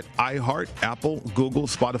now at iHeart, Apple, Google,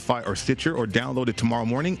 Spotify, or Stitcher, or download it tomorrow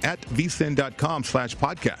morning at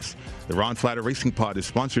vsin.com/podcast. The Ron Flatter Racing Pod is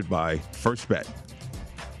sponsored by First Bet.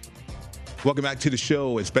 Welcome back to the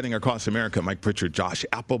show. It's Betting Across America. Mike Pritchard, Josh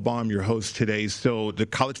Applebaum, your host today. So the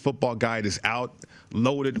College Football Guide is out,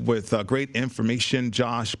 loaded with great information,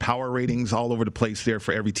 Josh, power ratings all over the place there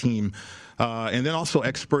for every team, and then also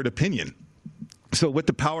expert opinion. So with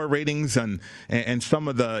the power ratings and some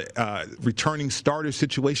of the returning starter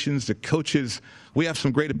situations, the coaches, we have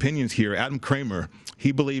some great opinions here. Adam Kramer,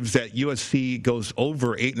 he believes that USC goes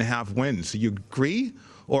over 8.5 wins. Do you agree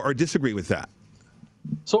or disagree with that?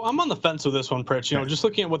 So I'm on the fence with this one, Pritch. Just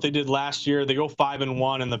looking at what they did last year, they go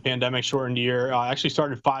 5-1 in the pandemic shortened year. Actually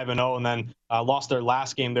started 5-0 and then lost their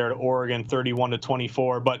last game there to Oregon,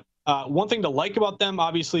 31-24. But one thing to like about them,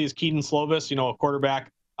 obviously, is Keaton Slovis, a quarterback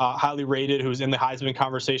highly rated who's in the Heisman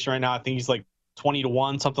conversation right now. I think he's like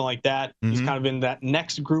 20-1, something like that. Mm-hmm. He's kind of in that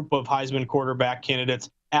next group of Heisman quarterback candidates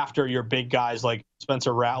after your big guys like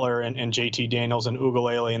Spencer Rattler and JT Daniels and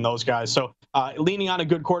Ugalele and those guys. So leaning on a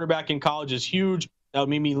good quarterback in college is huge. That would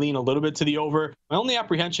make me lean a little bit to the over. My only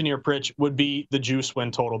apprehension here, Pritch, would be the juice win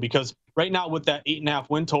total, because right now with that 8.5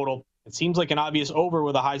 win total, it seems like an obvious over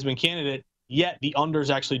with a Heisman candidate, yet the under's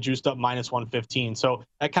actually juiced up -115. So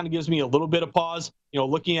that kind of gives me a little bit of pause.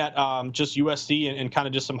 Looking at just USC and kind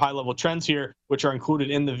of just some high-level trends here, which are included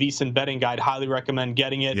in the VSiN betting guide. Highly recommend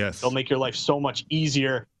getting it. Yes. It'll make your life so much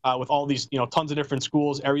easier with all these, tons of different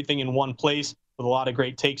schools, everything in one place, with a lot of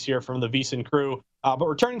great takes here from the VSiN crew. But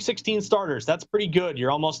returning 16 starters, that's pretty good.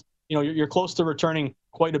 You're almost, you're close to returning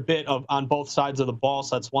quite a bit on both sides of the ball.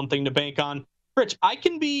 So that's one thing to bank on. Rich,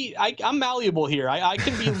 I'm malleable here. I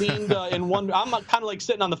can be leaned in one. I'm kind of like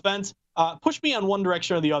sitting on the fence. Push me on one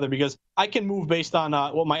direction or the other, because I can move based on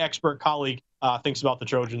what my expert colleague thinks about the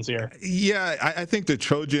Trojans here. Yeah, I think the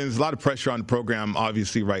Trojans, a lot of pressure on the program,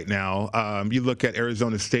 obviously, right now. You look at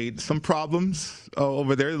Arizona State, some problems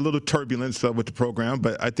over there, a little turbulence with the program,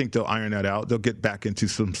 but I think they'll iron that out. They'll get back into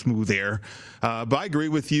some smooth air. But I agree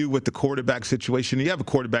with you with the quarterback situation. You have a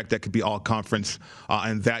quarterback that could be all conference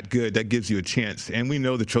and that good. That gives you a chance. And we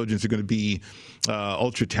know the Trojans are going to be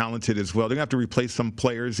ultra talented as well. They're going to have to replace some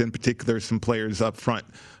players, in particular some players up front.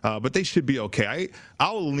 But they should be okay.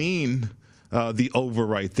 I'll lean the over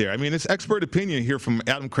right there. I mean, it's expert opinion here from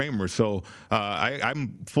Adam Kramer, so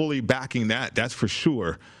I'm fully backing that. That's for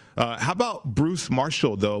sure. How about Bruce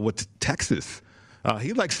Marshall, though, with Texas?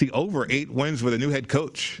 He likes the over 8 wins with a new head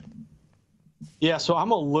coach. Yeah, so I'm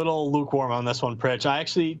a little lukewarm on this one, Pritch.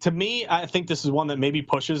 I think this is one that maybe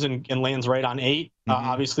pushes and lands right on 8. Mm-hmm.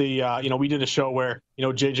 Obviously, we did a show where,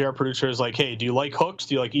 JJ, our producer, is like, hey, do you like hooks?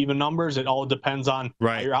 Do you like even numbers? It all depends on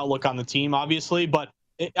your outlook on the team, obviously. But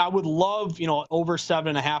I would love, over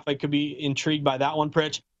 7.5. I could be intrigued by that one,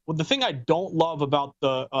 Pritch. Well, the thing I don't love about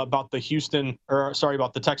the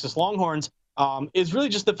Texas Longhorns is really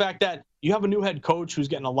just the fact that you have a new head coach who's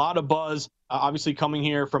getting a lot of buzz, obviously coming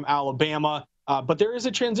here from Alabama. But there is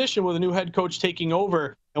a transition with a new head coach taking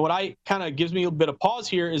over. And what I kind of gives me a bit of pause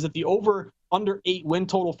here is that the over under 8 win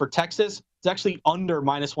total for Texas is actually under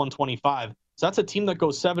 -125. So that's a team that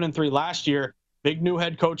goes 7-3 last year. Big new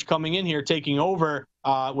head coach coming in here, taking over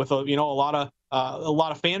with a lot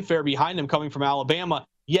of fanfare behind him coming from Alabama.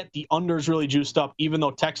 Yet the under's really juiced up, even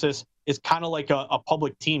though Texas is kind of like a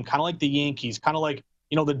public team, kind of like the Yankees, kind of like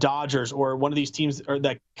the Dodgers, or one of these teams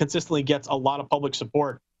that consistently gets a lot of public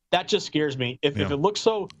support. That just scares me. If it looks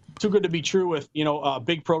too good to be true with a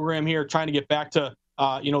big program here trying to get back to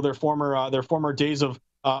their former days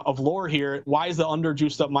of lore here, why is the under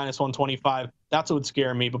juiced up -125? That's what would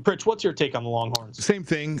scare me. But Pritch, what's your take on the Longhorns? Same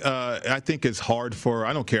thing. I think it's hard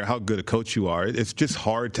I don't care how good a coach you are. It's just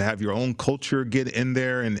hard to have your own culture get in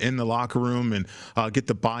there and in the locker room and get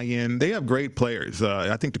the buy-in. They have great players.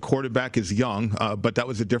 I think the quarterback is young, but that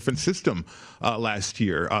was a different system last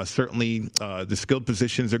year. Certainly the skilled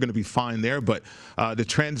positions are going to be fine there, but the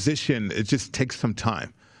transition, it just takes some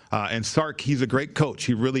time. And Sark, he's a great coach.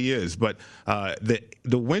 He really is. But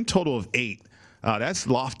the win total of 8, that's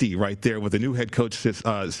lofty right there with a new head coach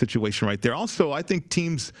situation right there. Also, I think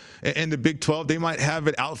teams in the Big 12, they might have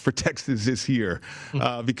it out for Texas this year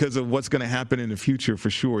because of what's going to happen in the future for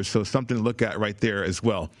sure. So something to look at right there as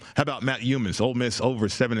well. How about Matt Youmans, Ole Miss over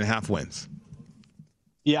 7.5 wins?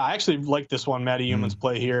 Yeah, I actually like this one, Matty Youmans'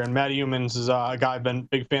 play here. And Matty Youmans is a guy I've been a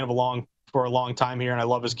big fan of for a long time here, and I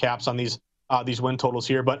love his caps on these win totals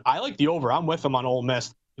here. But I like the over. I'm with him on Ole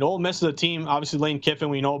Miss. Ole Miss is a team, obviously Lane Kiffin,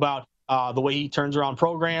 we know about the way he turns around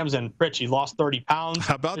programs, and Rich, he lost 30 pounds.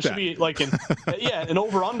 How about that? Should be like an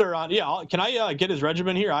over-under on, can I get his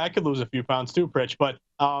regimen here? I could lose a few pounds too, Pritch. But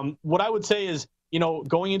what I would say is,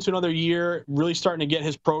 going into another year, really starting to get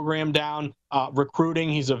his program down, recruiting.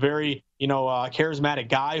 He's a very, charismatic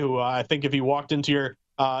guy who I think if he walked into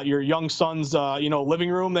your young son's, living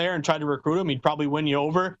room there and tried to recruit him, he'd probably win you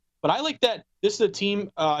over. But I like that this is a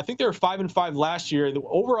team, I think they were 5-5 last year,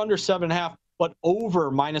 over under 7.5, but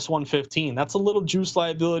over -115. That's a little juice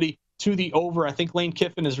liability to the over. I think Lane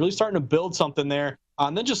Kiffin is really starting to build something there.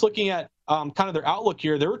 And then just looking at kind of their outlook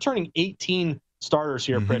here, they're returning 18 starters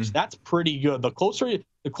here, Pritch. That's pretty good. The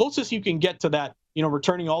closest you can get to that,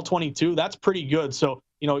 returning all 22, that's pretty good. So,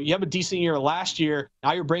 you have a decent year last year.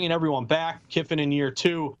 Now you're bringing everyone back. Kiffin in year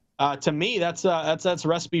 2. to me, that's a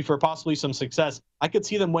recipe for possibly some success. I could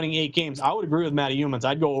see them winning 8 games. I would agree with Matty Humans.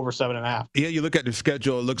 I'd go over 7.5. Yeah, you look at their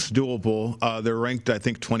schedule, it looks doable. They're ranked, I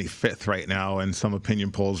think, 25th right now in some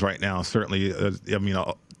opinion polls right now. Certainly,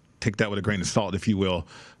 I'll take that with a grain of salt, if you will.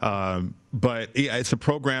 But yeah, it's a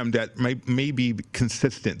program that may be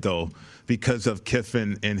consistent, though, because of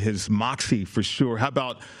Kiffin and his moxie for sure. How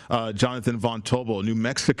about Jonathan Von Tobel, New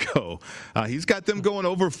Mexico? He's got them going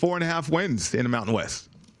over 4.5 wins in the Mountain West.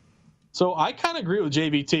 So I kind of agree with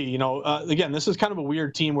JVT. Again, this is kind of a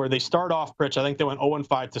weird team where they start off, Pritch. I think they went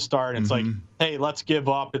 0-5 to start. It's like, hey, let's give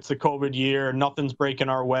up. It's the COVID year. Nothing's breaking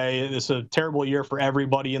our way. It's a terrible year for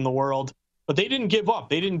everybody in the world. But they didn't give up.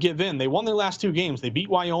 They didn't give in. They won their last 2 games. They beat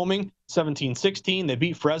Wyoming 17-16. They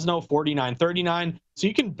beat Fresno 49-39. So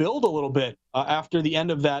you can build a little bit after the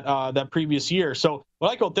end of that previous year. So what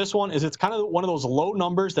I like about this one is it's kind of one of those low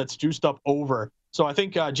numbers that's juiced up over. So I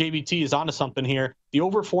think JVT is onto something here. The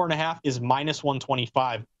over 4.5 is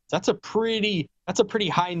 -125. That's a pretty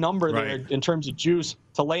high number there in terms of juice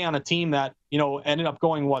to lay on a team that ended up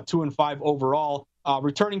going 2-5 overall,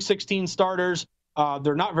 returning 16 starters.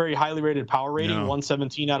 They're not very highly rated power rating,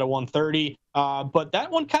 117 out of 130. But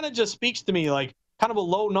that one kind of just speaks to me like kind of a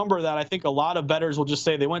low number that I think a lot of bettors will just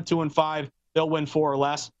say they went 2-5, they'll win 4 or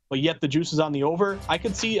less. But yet the juice is on the over. I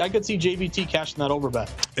could see JVT cashing that over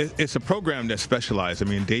bet. It's a program that's specialized. I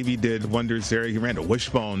mean, Davey did wonders there. He ran to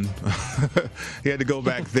Wishbone. He had to go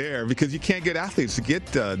back there because you can't get athletes to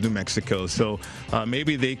get New Mexico. So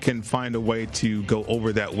maybe they can find a way to go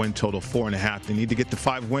over that win total 4.5. They need to get to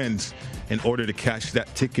 5 wins in order to cash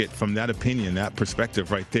that ticket from that opinion, that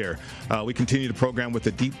perspective right there. We continue the program with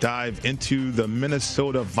a deep dive into the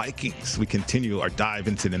Minnesota Vikings. We continue our dive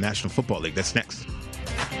into the National Football League. That's next.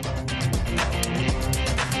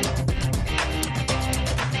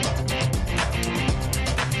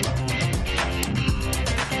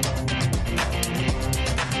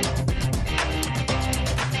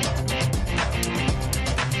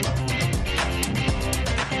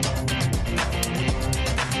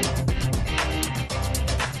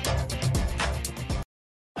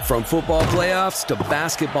 From football playoffs to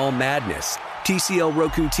basketball madness, TCL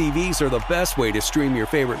Roku TVs are the best way to stream your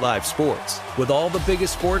favorite live sports. With all the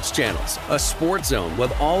biggest sports channels, a sports zone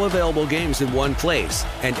with all available games in one place,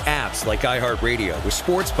 and apps like iHeartRadio with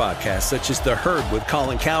sports podcasts such as The Herd with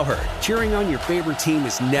Colin Cowherd. Cheering on your favorite team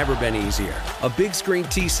has never been easier. A big screen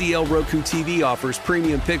TCL Roku TV offers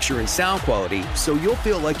premium picture and sound quality, so you'll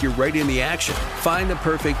feel like you're right in the action. Find the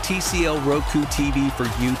perfect TCL Roku TV for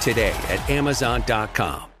you today at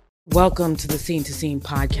Amazon.com. Welcome to the Scene to Scene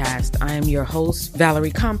podcast. I am your host,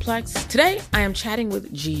 Valerie Complex. Today, I am chatting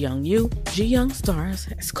with Ji Young Yu. Ji Young stars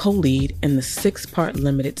as co-lead in the 6-part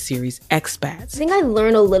limited series Expats. I think I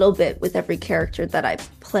learn a little bit with every character that I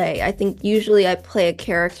play. I think usually I play a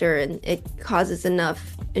character and it causes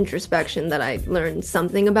enough introspection that I learn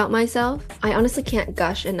something about myself. I honestly can't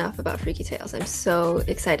gush enough about Freaky Tales. I'm so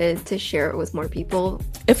excited to share it with more people.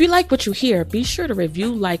 If you like what you hear, be sure to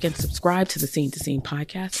review, like, and subscribe to the Scene to Scene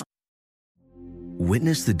podcast.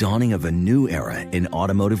 Witness the dawning of a new era in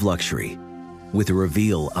automotive luxury with a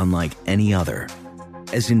reveal unlike any other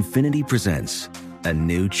as Infiniti presents a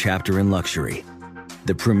new chapter in luxury,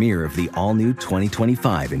 the premiere of the all-new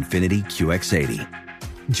 2025 Infiniti QX80.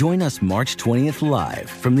 Join us March 20th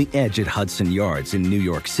live from the Edge at Hudson Yards in New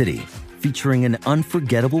York City, featuring an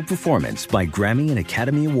unforgettable performance by Grammy and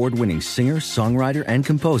Academy Award-winning singer, songwriter, and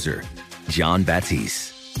composer, Jon Batiste.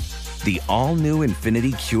 The all-new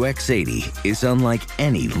Infiniti QX80 is unlike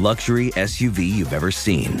any luxury SUV you've ever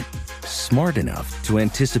seen. Smart enough to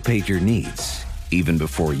anticipate your needs, even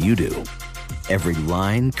before you do. Every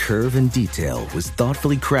line, curve, and detail was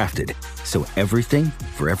thoughtfully crafted, so everything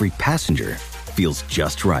for every passenger feels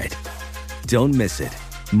just right. Don't miss it.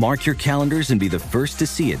 Mark your calendars and be the first to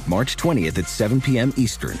see it March 20th at 7 p.m.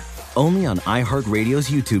 Eastern, only on iHeartRadio's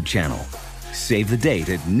YouTube channel. Save the date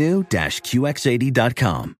at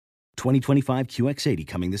new-QX80.com. 2025 QX80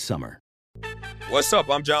 coming this summer. What's up?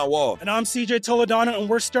 I'm John Wall. And I'm CJ Toledano, and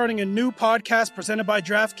we're starting a new podcast presented by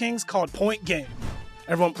DraftKings called Point Game.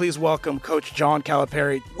 Everyone, please welcome Coach John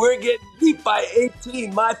Calipari. We're getting beat by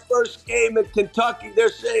 18. My first game in Kentucky, they're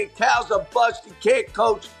saying Cal's a bust. He can't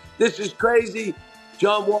coach. This is crazy.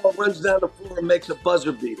 John Wall runs down the floor and makes a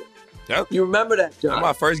buzzer beater. Yep. You remember that, John? That's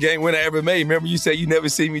my first game winner I ever made. Remember you said you never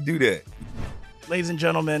seen me do that. Ladies and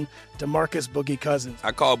gentlemen, DeMarcus Boogie Cousins.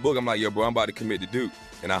 I called Boog. I'm like, yo, bro, I'm about to commit to Duke.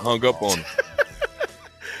 And I hung up on him.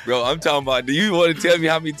 Bro, I'm talking about, do you want to tell me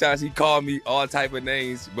how many times he called me all type of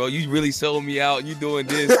names? Bro, you really sold me out. You doing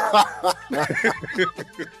this.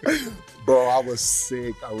 Bro, I was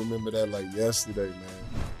sick. I remember that like yesterday,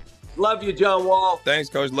 man. Love you, John Wall. Thanks,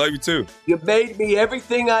 Coach. Love you too. You made me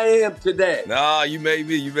everything I am today. Nah, you made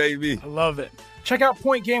me. I love it. Check out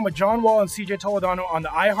Point Game with John Wall and CJ Toledano on the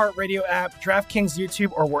iHeartRadio app, DraftKings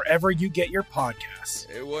YouTube, or wherever you get your podcasts.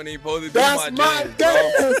 It wasn't even supposed to be That's my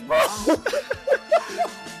dance, bro.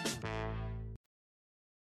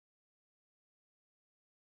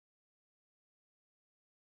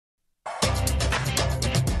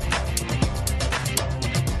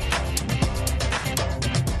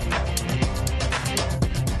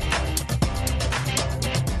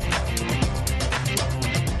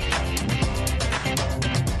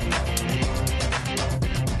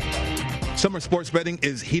 Summer sports betting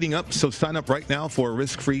is heating up, so sign up right now for a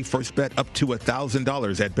risk-free first bet up to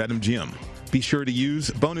 $1,000 at BetMGM. Be sure to use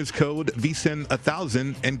bonus code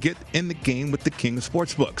VSIN1000 and get in the game with the king of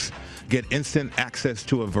sportsbooks. Get instant access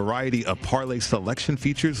to a variety of parlay selection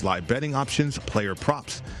features, live betting options, player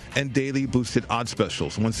props, and daily boosted odds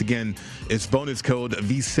specials. Once again, it's bonus code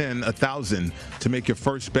VSIN1000 to make your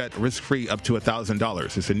first bet risk-free up to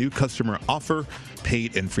 $1,000. It's a new customer offer,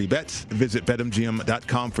 paid and free bets. Visit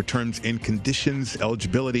BetMGM.com for terms and conditions.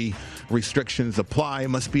 Eligibility restrictions apply.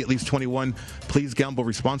 Must be at least 21. Please gamble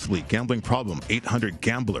responsibly. Gambling problem,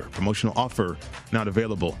 800-GAMBLER. Promotional offer not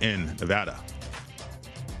available in Nevada.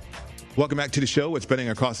 Welcome back to the show. It's Betting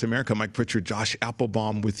Across America. Mike Pritchard, Josh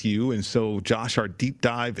Applebaum with you. And so, Josh, our deep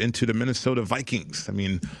dive into the Minnesota Vikings. I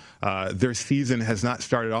mean, their season has not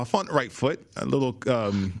started off on the right foot. A little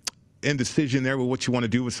indecision there with what you want to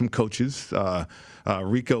do with some coaches.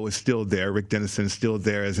 Rico is still there. Rick Dennison is still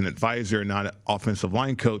there as an advisor, not an offensive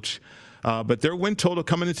line coach. But their win total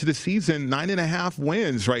coming into the season, 9.5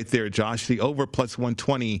 wins right there, Josh. The over plus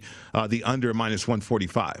 120, the under minus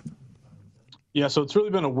 145. Yeah, so it's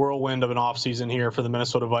really been a whirlwind of an offseason here for the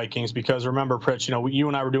Minnesota Vikings because remember, Pritch, you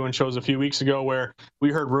and I were doing shows a few weeks ago where we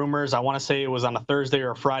heard rumors. I want to say it was on a Thursday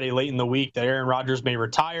or a Friday late in the week that Aaron Rodgers may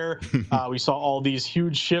retire. We saw all these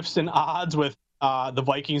huge shifts in odds with the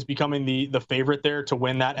Vikings becoming the favorite there to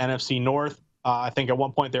win that NFC North. I think at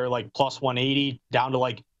one point they were like plus 180 down to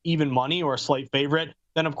like even money or a slight favorite.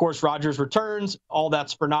 Then, of course, Rodgers returns. All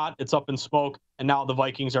that's for naught. It's up in smoke. And now the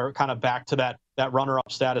Vikings are kind of back to that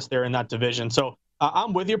runner-up status there in that division. So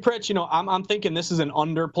I'm with you, Pritch. I'm thinking this is an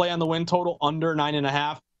underplay on the win total, under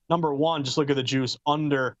 9.5. Number one, just look at the juice,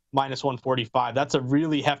 under minus 145. That's a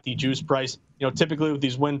really hefty juice price. Typically with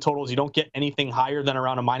these win totals, you don't get anything higher than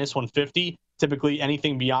around a minus 150. Typically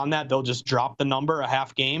anything beyond that, they'll just drop the number a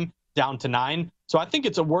half game down to 9. So I think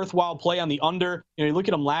it's a worthwhile play on the under. You look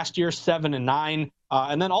at them last year, 7-9.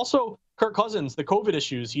 And then also Kirk Cousins, the COVID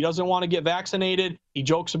issues. He doesn't want to get vaccinated. He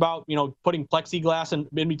jokes about, putting plexiglass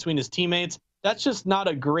in between his teammates. That's just not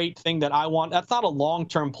a great thing that I want. That's not a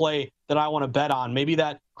long-term play that I want to bet on. Maybe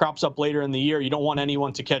that crops up later in the year. You don't want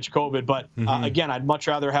anyone to catch COVID. But again, I'd much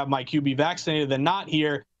rather have my QB vaccinated than not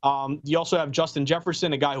here. You also have Justin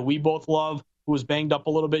Jefferson, a guy who we both love, who was banged up a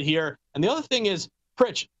little bit here. And the other thing is,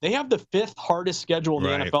 Pritch, they have the 5th hardest schedule in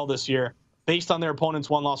the NFL this year based on their opponent's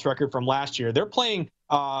win-loss record from last year. They're playing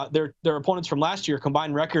their opponents from last year,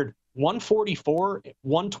 combined record 144,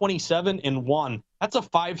 127, and 1. That's a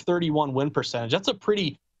 .531 win percentage. That's a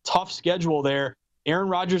pretty tough schedule there. Aaron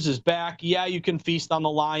Rodgers is back. Yeah, you can feast on the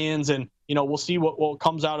Lions, and we'll see what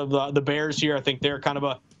comes out of the Bears here. I think they're kind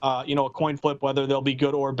of a coin flip whether they'll be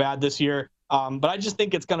good or bad this year. But I just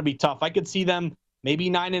think it's going to be tough. I could see them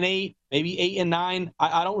maybe 9-8, maybe 8-9.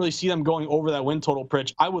 I don't really see them going over that win total,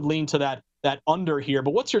 Pritch. I would lean to that under here.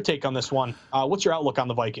 But what's your take on this one? What's your outlook on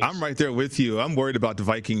the Vikings? I'm right there with you. I'm worried about the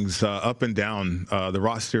Vikings up and down the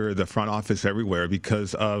roster, the front office, everywhere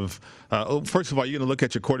because of, first of all, you're going to look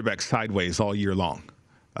at your quarterback sideways all year long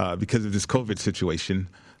because of this COVID situation.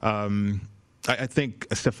 I think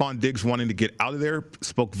Stephon Diggs wanting to get out of there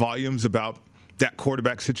spoke volumes about that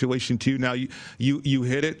quarterback situation too. Now you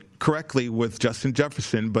hit it correctly with Justin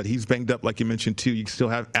Jefferson, but he's banged up like you mentioned too. You still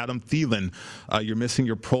have Adam Thielen. You're missing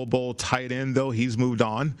your Pro Bowl tight end though. He's moved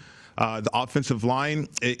on. The offensive line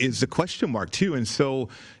is a question mark too. And so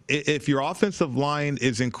if your offensive line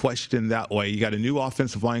is in question that way, you got a new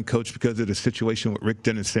offensive line coach because of the situation with Rick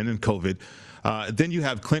Dennison and COVID. Then you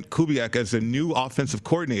have Clint Kubiak as a new offensive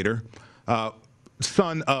coordinator,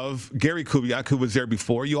 son of Gary Kubiak, who was there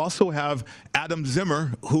before. You also have Adam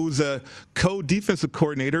Zimmer, who's a co-defensive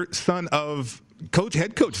coordinator, son of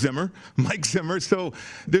head coach Zimmer, Mike Zimmer. So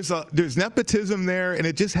there's nepotism there, and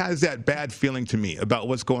it just has that bad feeling to me about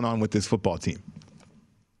what's going on with this football team.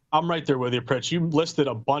 I'm right there with you, Pritch. You listed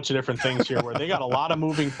a bunch of different things here where they got a lot of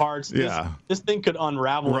moving parts. This thing could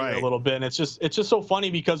unravel a little bit. And it's just so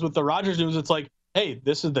funny because with the Rodgers news, it's like, hey,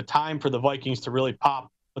 this is the time for the Vikings to really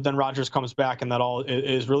pop. But then Rodgers comes back, and that all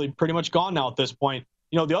is really pretty much gone now at this point.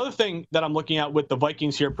 The other thing that I'm looking at with the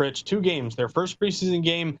Vikings here, Pritch, 2 games. Their first preseason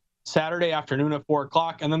game Saturday afternoon at 4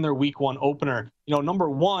 o'clock, and then their week 1 opener. Number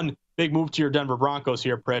one, big move to your Denver Broncos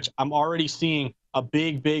here, Pritch. I'm already seeing a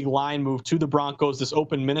big line move to the Broncos. This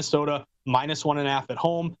opened Minnesota -1.5 at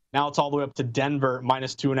home. Now it's all the way up to Denver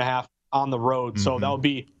 -2.5 on the road. So that would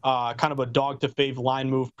be kind of a dog to fave line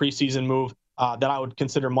move, preseason move that I would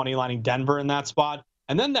consider money lining Denver in that spot.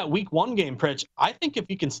 And then that week 1 game, Pritch, I think if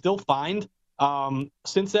you can still find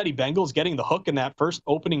Cincinnati Bengals getting the hook in that first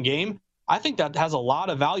opening game, I think that has a lot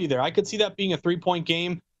of value there. I could see that being a 3-point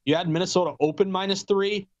game. You had Minnesota open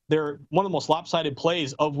 -3. They're one of the most lopsided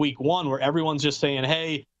plays of week 1 where everyone's just saying,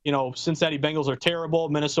 hey, Cincinnati Bengals are terrible.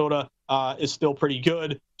 Minnesota is still pretty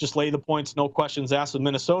good. Just lay the points, no questions asked with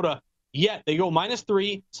Minnesota. Yet they go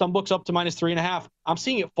 -3, some books up to -3.5. I'm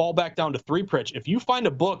seeing it fall back down to 3, Pritch. If you find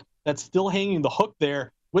a book that's still hanging the hook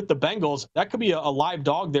there with the Bengals, that could be a live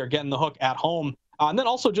dog there getting the hook at home. And then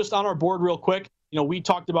also just on our board real quick, we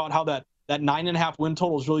talked about how that 9.5 win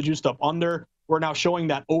total is really juiced up under. We're now showing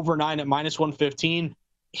that over 9 at -115.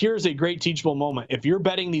 Here's a great teachable moment. If you're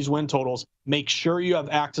betting these win totals, make sure you have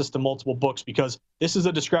access to multiple books because this is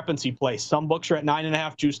a discrepancy play. Some books are at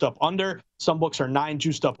 9.5 juiced up under. Some books are 9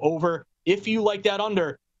 juiced up over. If you like that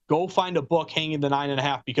under, go find a book hanging the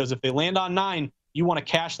 9.5 because if they land on 9, you want to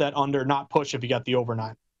cash that under, not push if you got the over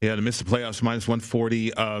 9. Yeah, to miss the playoffs,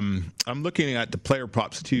 -140. I'm looking at the player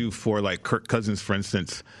props, too, for like Kirk Cousins, for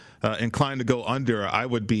instance. Inclined to go under, I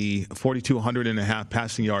would be 4,200.5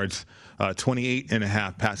 passing yards,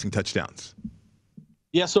 28.5 passing touchdowns.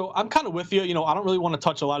 Yeah, so I'm kind of with you. I don't really want to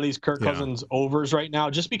touch a lot of these Kirk Cousins overs right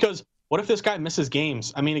now just because what if this guy misses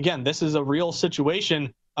games? I mean, again, this is a real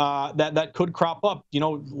situation that could crop up,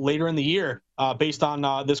 later in the year based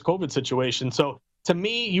on this COVID situation. So to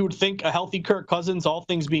me, you would think a healthy Kirk Cousins, all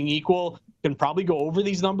things being equal, can probably go over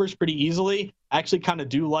these numbers pretty easily. I actually kind of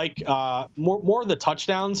do like more of the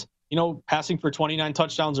touchdowns, passing for 29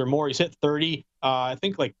 touchdowns or more. He's hit 30, I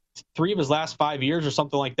think like 3 of his last 5 years or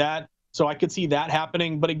something like that. So I could see that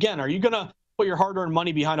happening. But again, are you going to put your hard-earned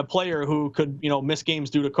money behind a player who could, miss games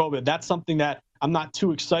due to COVID? That's something that I'm not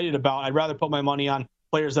too excited about. I'd rather put my money on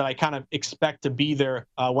players that I kind of expect to be there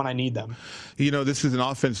when I need them. This is an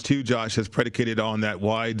offense too, Josh, that's predicated on that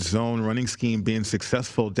wide zone running scheme being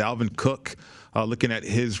successful. Dalvin Cook, looking at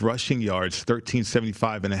his rushing yards,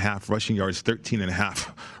 1375.5 rushing yards,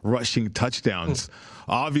 13.5 rushing touchdowns.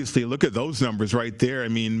 Obviously, look at those numbers right there. I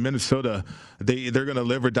mean, Minnesota, they're going to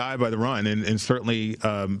live or die by the run. And certainly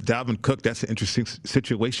Dalvin Cook, that's an interesting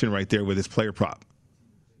situation right there with his player prop.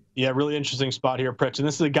 Yeah, really interesting spot here, Pritch. And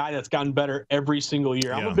this is a guy that's gotten better every single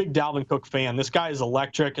year. I'm a big Dalvin Cook fan. This guy is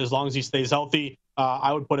electric as long as he stays healthy.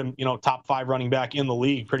 I would put him, top 5 running back in the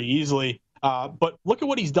league pretty easily. But look at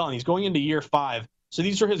what he's done. He's going into year 5. So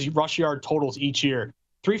these are his rush yard totals each year.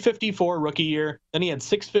 354 rookie year. Then he had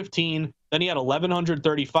 615. Then he had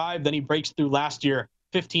 1,135. Then he breaks through last year,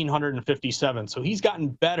 1,557. So he's gotten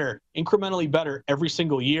better, incrementally better every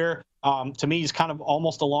single year. To me, he's kind of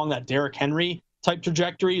almost along that Derrick Henry type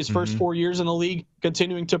trajectory, his first 4 years in the league,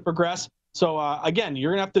 continuing to progress. So again,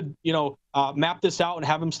 you're gonna have to map this out and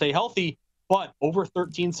have him stay healthy. But over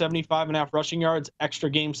 1375.5 rushing yards, extra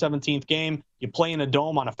game, 17th game. You play in a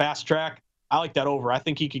dome on a fast track. I like that over. I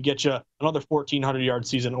think he could get you another 1,400-yard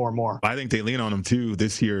season or more. I think they lean on him, too,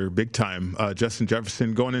 this year, big time. Justin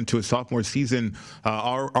Jefferson going into his sophomore season,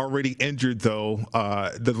 already injured, though.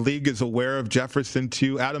 The league is aware of Jefferson,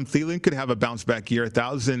 too. Adam Thielen could have a bounce-back year,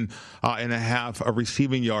 1,500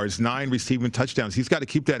 receiving yards, 9 receiving touchdowns. He's got to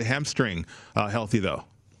keep that hamstring healthy, though.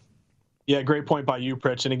 Yeah, great point by you,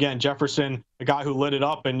 Pritch. And again, Jefferson, the guy who lit it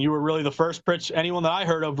up, and you were really the first, Pritch, anyone that I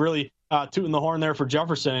heard of really tooting the horn there for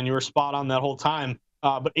Jefferson, and you were spot on that whole time.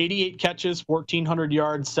 But 88 catches, 1,400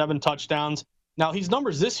 yards, 7 touchdowns. Now, his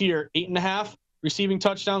numbers this year, 8.5 receiving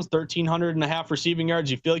touchdowns, 1,300.5 receiving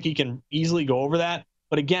yards. You feel like he can easily go over that.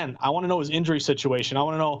 But again, I want to know his injury situation. I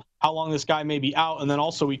want to know how long this guy may be out. And then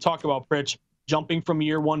also we talk about, Pritch, jumping from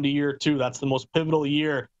year 1 to year 2. That's the most pivotal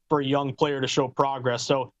year for a young player to show progress.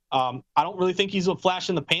 So I don't really think he's a flash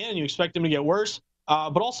in the pan. You expect him to get worse.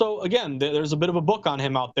 But also, again, there's a bit of a book on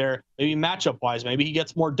him out there, maybe matchup-wise. Maybe he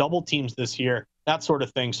gets more double teams this year, that sort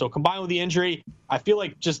of thing. So combined with the injury, I feel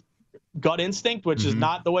like just gut instinct, which is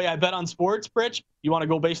not the way I bet on sports, Pritch. You want to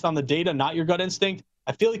go based on the data, not your gut instinct.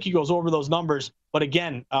 I feel like he goes over those numbers. But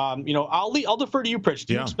again, I'll defer to you, Pritch.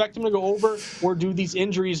 Do you expect him to go over, or do these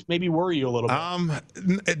injuries maybe worry you a little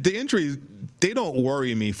bit? The injuries they don't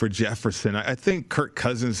worry me for Jefferson. I think Kirk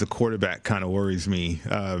Cousins, the quarterback, kind of worries me.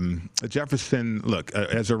 Jefferson, look,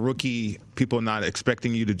 as a rookie, people not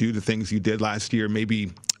expecting you to do the things you did last year,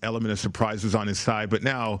 maybe element of surprise was on his side, but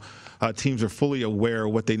now teams are fully aware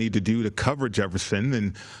of what they need to do to cover Jefferson,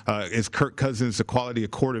 and is Kirk Cousins the quality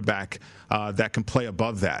of quarterback that can play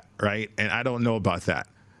above that, right? And I don't know about that.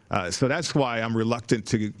 So that's why I'm reluctant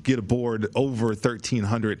to get aboard over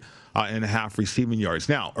 1,300 and a half receiving yards.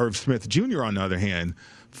 Now, Irv Smith Jr., on the other hand,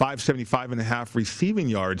 575 and a half receiving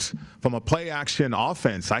yards from a play-action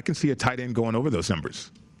offense. I can see a tight end going over those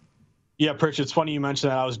numbers. Yeah, Pritch, it's funny you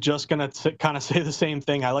mentioned that. I was just going to kind of say the same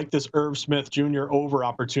thing. I like this Irv Smith Jr. over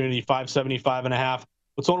opportunity, 575 and a half.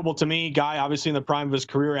 What's notable to me, guy obviously in the prime of his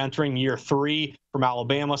career, entering year 3 from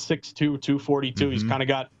Alabama, 6'2", 242. He's kind of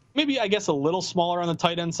got maybe, I guess, a little smaller on the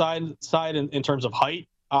tight end side in terms of height.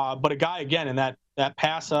 But a guy, again, in that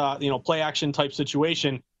pass, play action type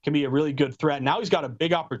situation can be a really good threat. Now he's got a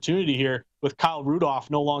big opportunity here with Kyle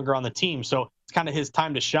Rudolph no longer on the team. So it's kind of his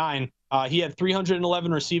time to shine. He had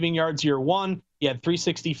 311 receiving yards year 1. He had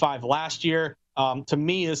 365 last year. To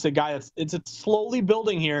me, this is a guy it's slowly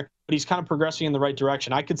building here, but he's kind of progressing in the right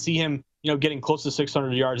direction. I could see him, getting close to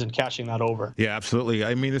 600 yards and cashing that over. Yeah, absolutely.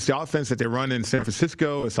 I mean, it's the offense that they run in San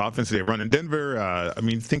Francisco. It's the offense that they run in Denver.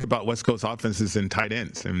 Think about West Coast offenses and tight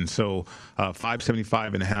ends. And so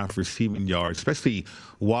 575 and a half receiving yards, especially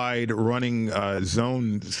wide running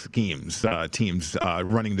zone schemes, teams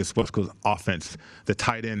running this West Coast offense. The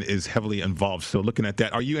tight end is heavily involved. So looking at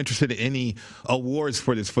that, are you interested in any awards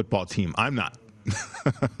for this football team? I'm not.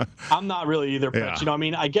 I'm not really either, Pritch.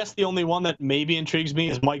 Yeah. I guess the only one that maybe intrigues me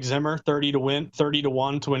is Mike Zimmer, 30 to 1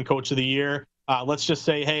 to win Coach of the Year. Let's just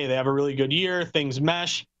say, hey, they have a really good year, things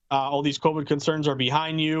mesh, all these COVID concerns are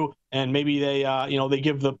behind you, and maybe they, they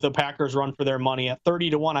give the Packers run for their money at 30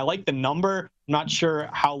 to 1. I like the number. I'm not sure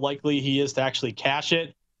how likely he is to actually cash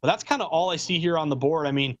it, but that's kind of all I see here on the board.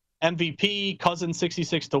 MVP, Cousins,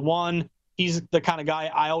 66 to 1. He's the kind of guy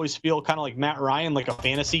I always feel kind of like Matt Ryan, like a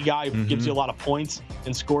fantasy guy who gives you a lot of points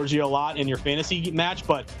and scores you a lot in your fantasy match,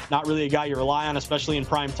 but not really a guy you rely on, especially in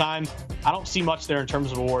prime time. I don't see much there in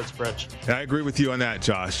terms of awards, Pritch. I agree with you on that,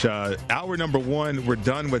 Josh. Hour number 1, we're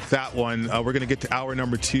done with that one. We're going to get to hour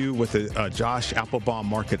number 2 with a Josh Applebaum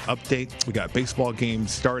market update. We got baseball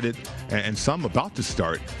games started and some about to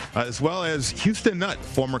start, as well as Houston Nutt,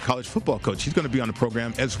 former college football coach. He's going to be on the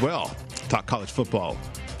program as well. Talk college football.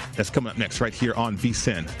 That's coming up next right here on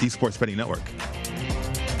VSiN, the Sports Betting Network.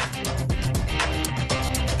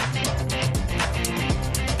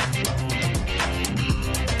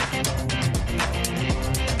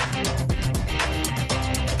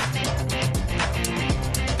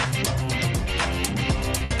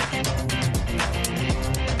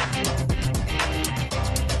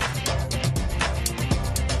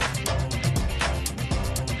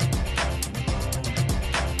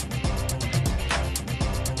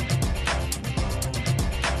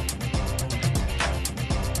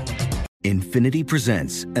 Infiniti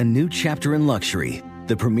presents a new chapter in luxury,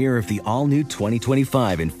 the premiere of the all-new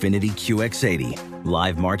 2025 Infiniti QX80,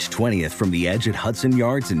 live March 20th from the Edge at Hudson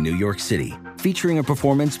Yards in New York City, featuring a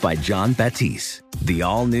performance by Jon Batiste. The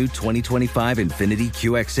all-new 2025 Infiniti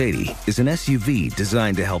QX80 is an SUV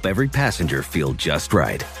designed to help every passenger feel just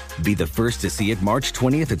right. Be the first to see it March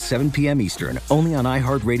 20th at 7 p.m. Eastern, only on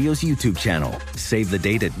iHeartRadio's YouTube channel. Save the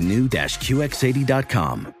date at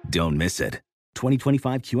new-QX80.com. Don't miss it.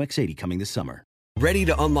 2025 QX80 coming this summer. Ready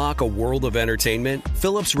to unlock a world of entertainment?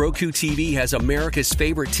 Philips Roku TV has America's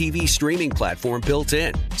favorite TV streaming platform built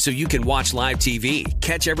in, so you can watch live TV,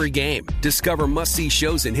 catch every game, discover must-see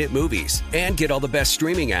shows and hit movies, and get all the best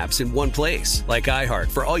streaming apps in one place, like iHeart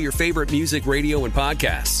for all your favorite music, radio, and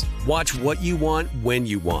podcasts. Watch what you want, when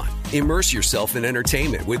you want. Immerse yourself in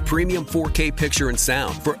entertainment with premium 4K picture and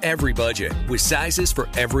sound for every budget, with sizes for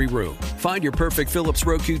every room. Find your perfect Philips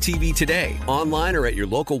Roku TV today, online or at your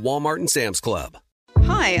local Walmart and Sam's Club.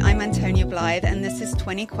 Hi, I'm Antonia Blythe, and this is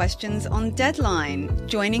 20 Questions on Deadline.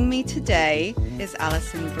 Joining me today is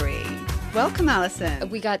Alison Brie. Welcome, Alison.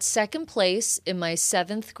 We got second place in my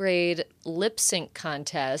 7th grade lip sync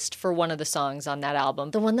contest for one of the songs on that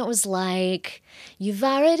album. The one that was like, "You've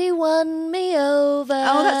already won me over."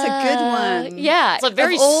 Oh, that's a good one. Yeah. It's like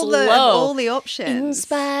very slow. Of all the options. In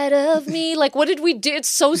spite of me. Like, what did we do? It's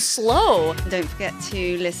so slow. Don't forget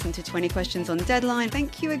to listen to 20 Questions on Deadline.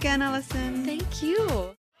 Thank you again, Alison. Thank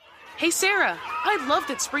you. Hey, Sarah, I love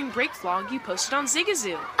that spring break vlog you posted on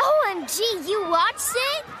Zigazoo. OMG, you watched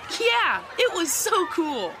it? Yeah, it was so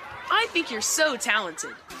cool. I think you're so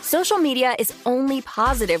talented. Social media is only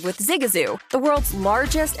positive with Zigazoo, the world's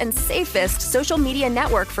largest and safest social media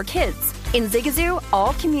network for kids. In Zigazoo,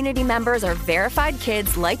 all community members are verified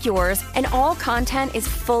kids like yours, and all content is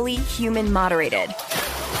fully human moderated.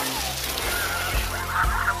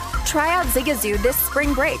 Try out Zigazoo this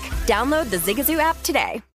spring break. Download the Zigazoo app today.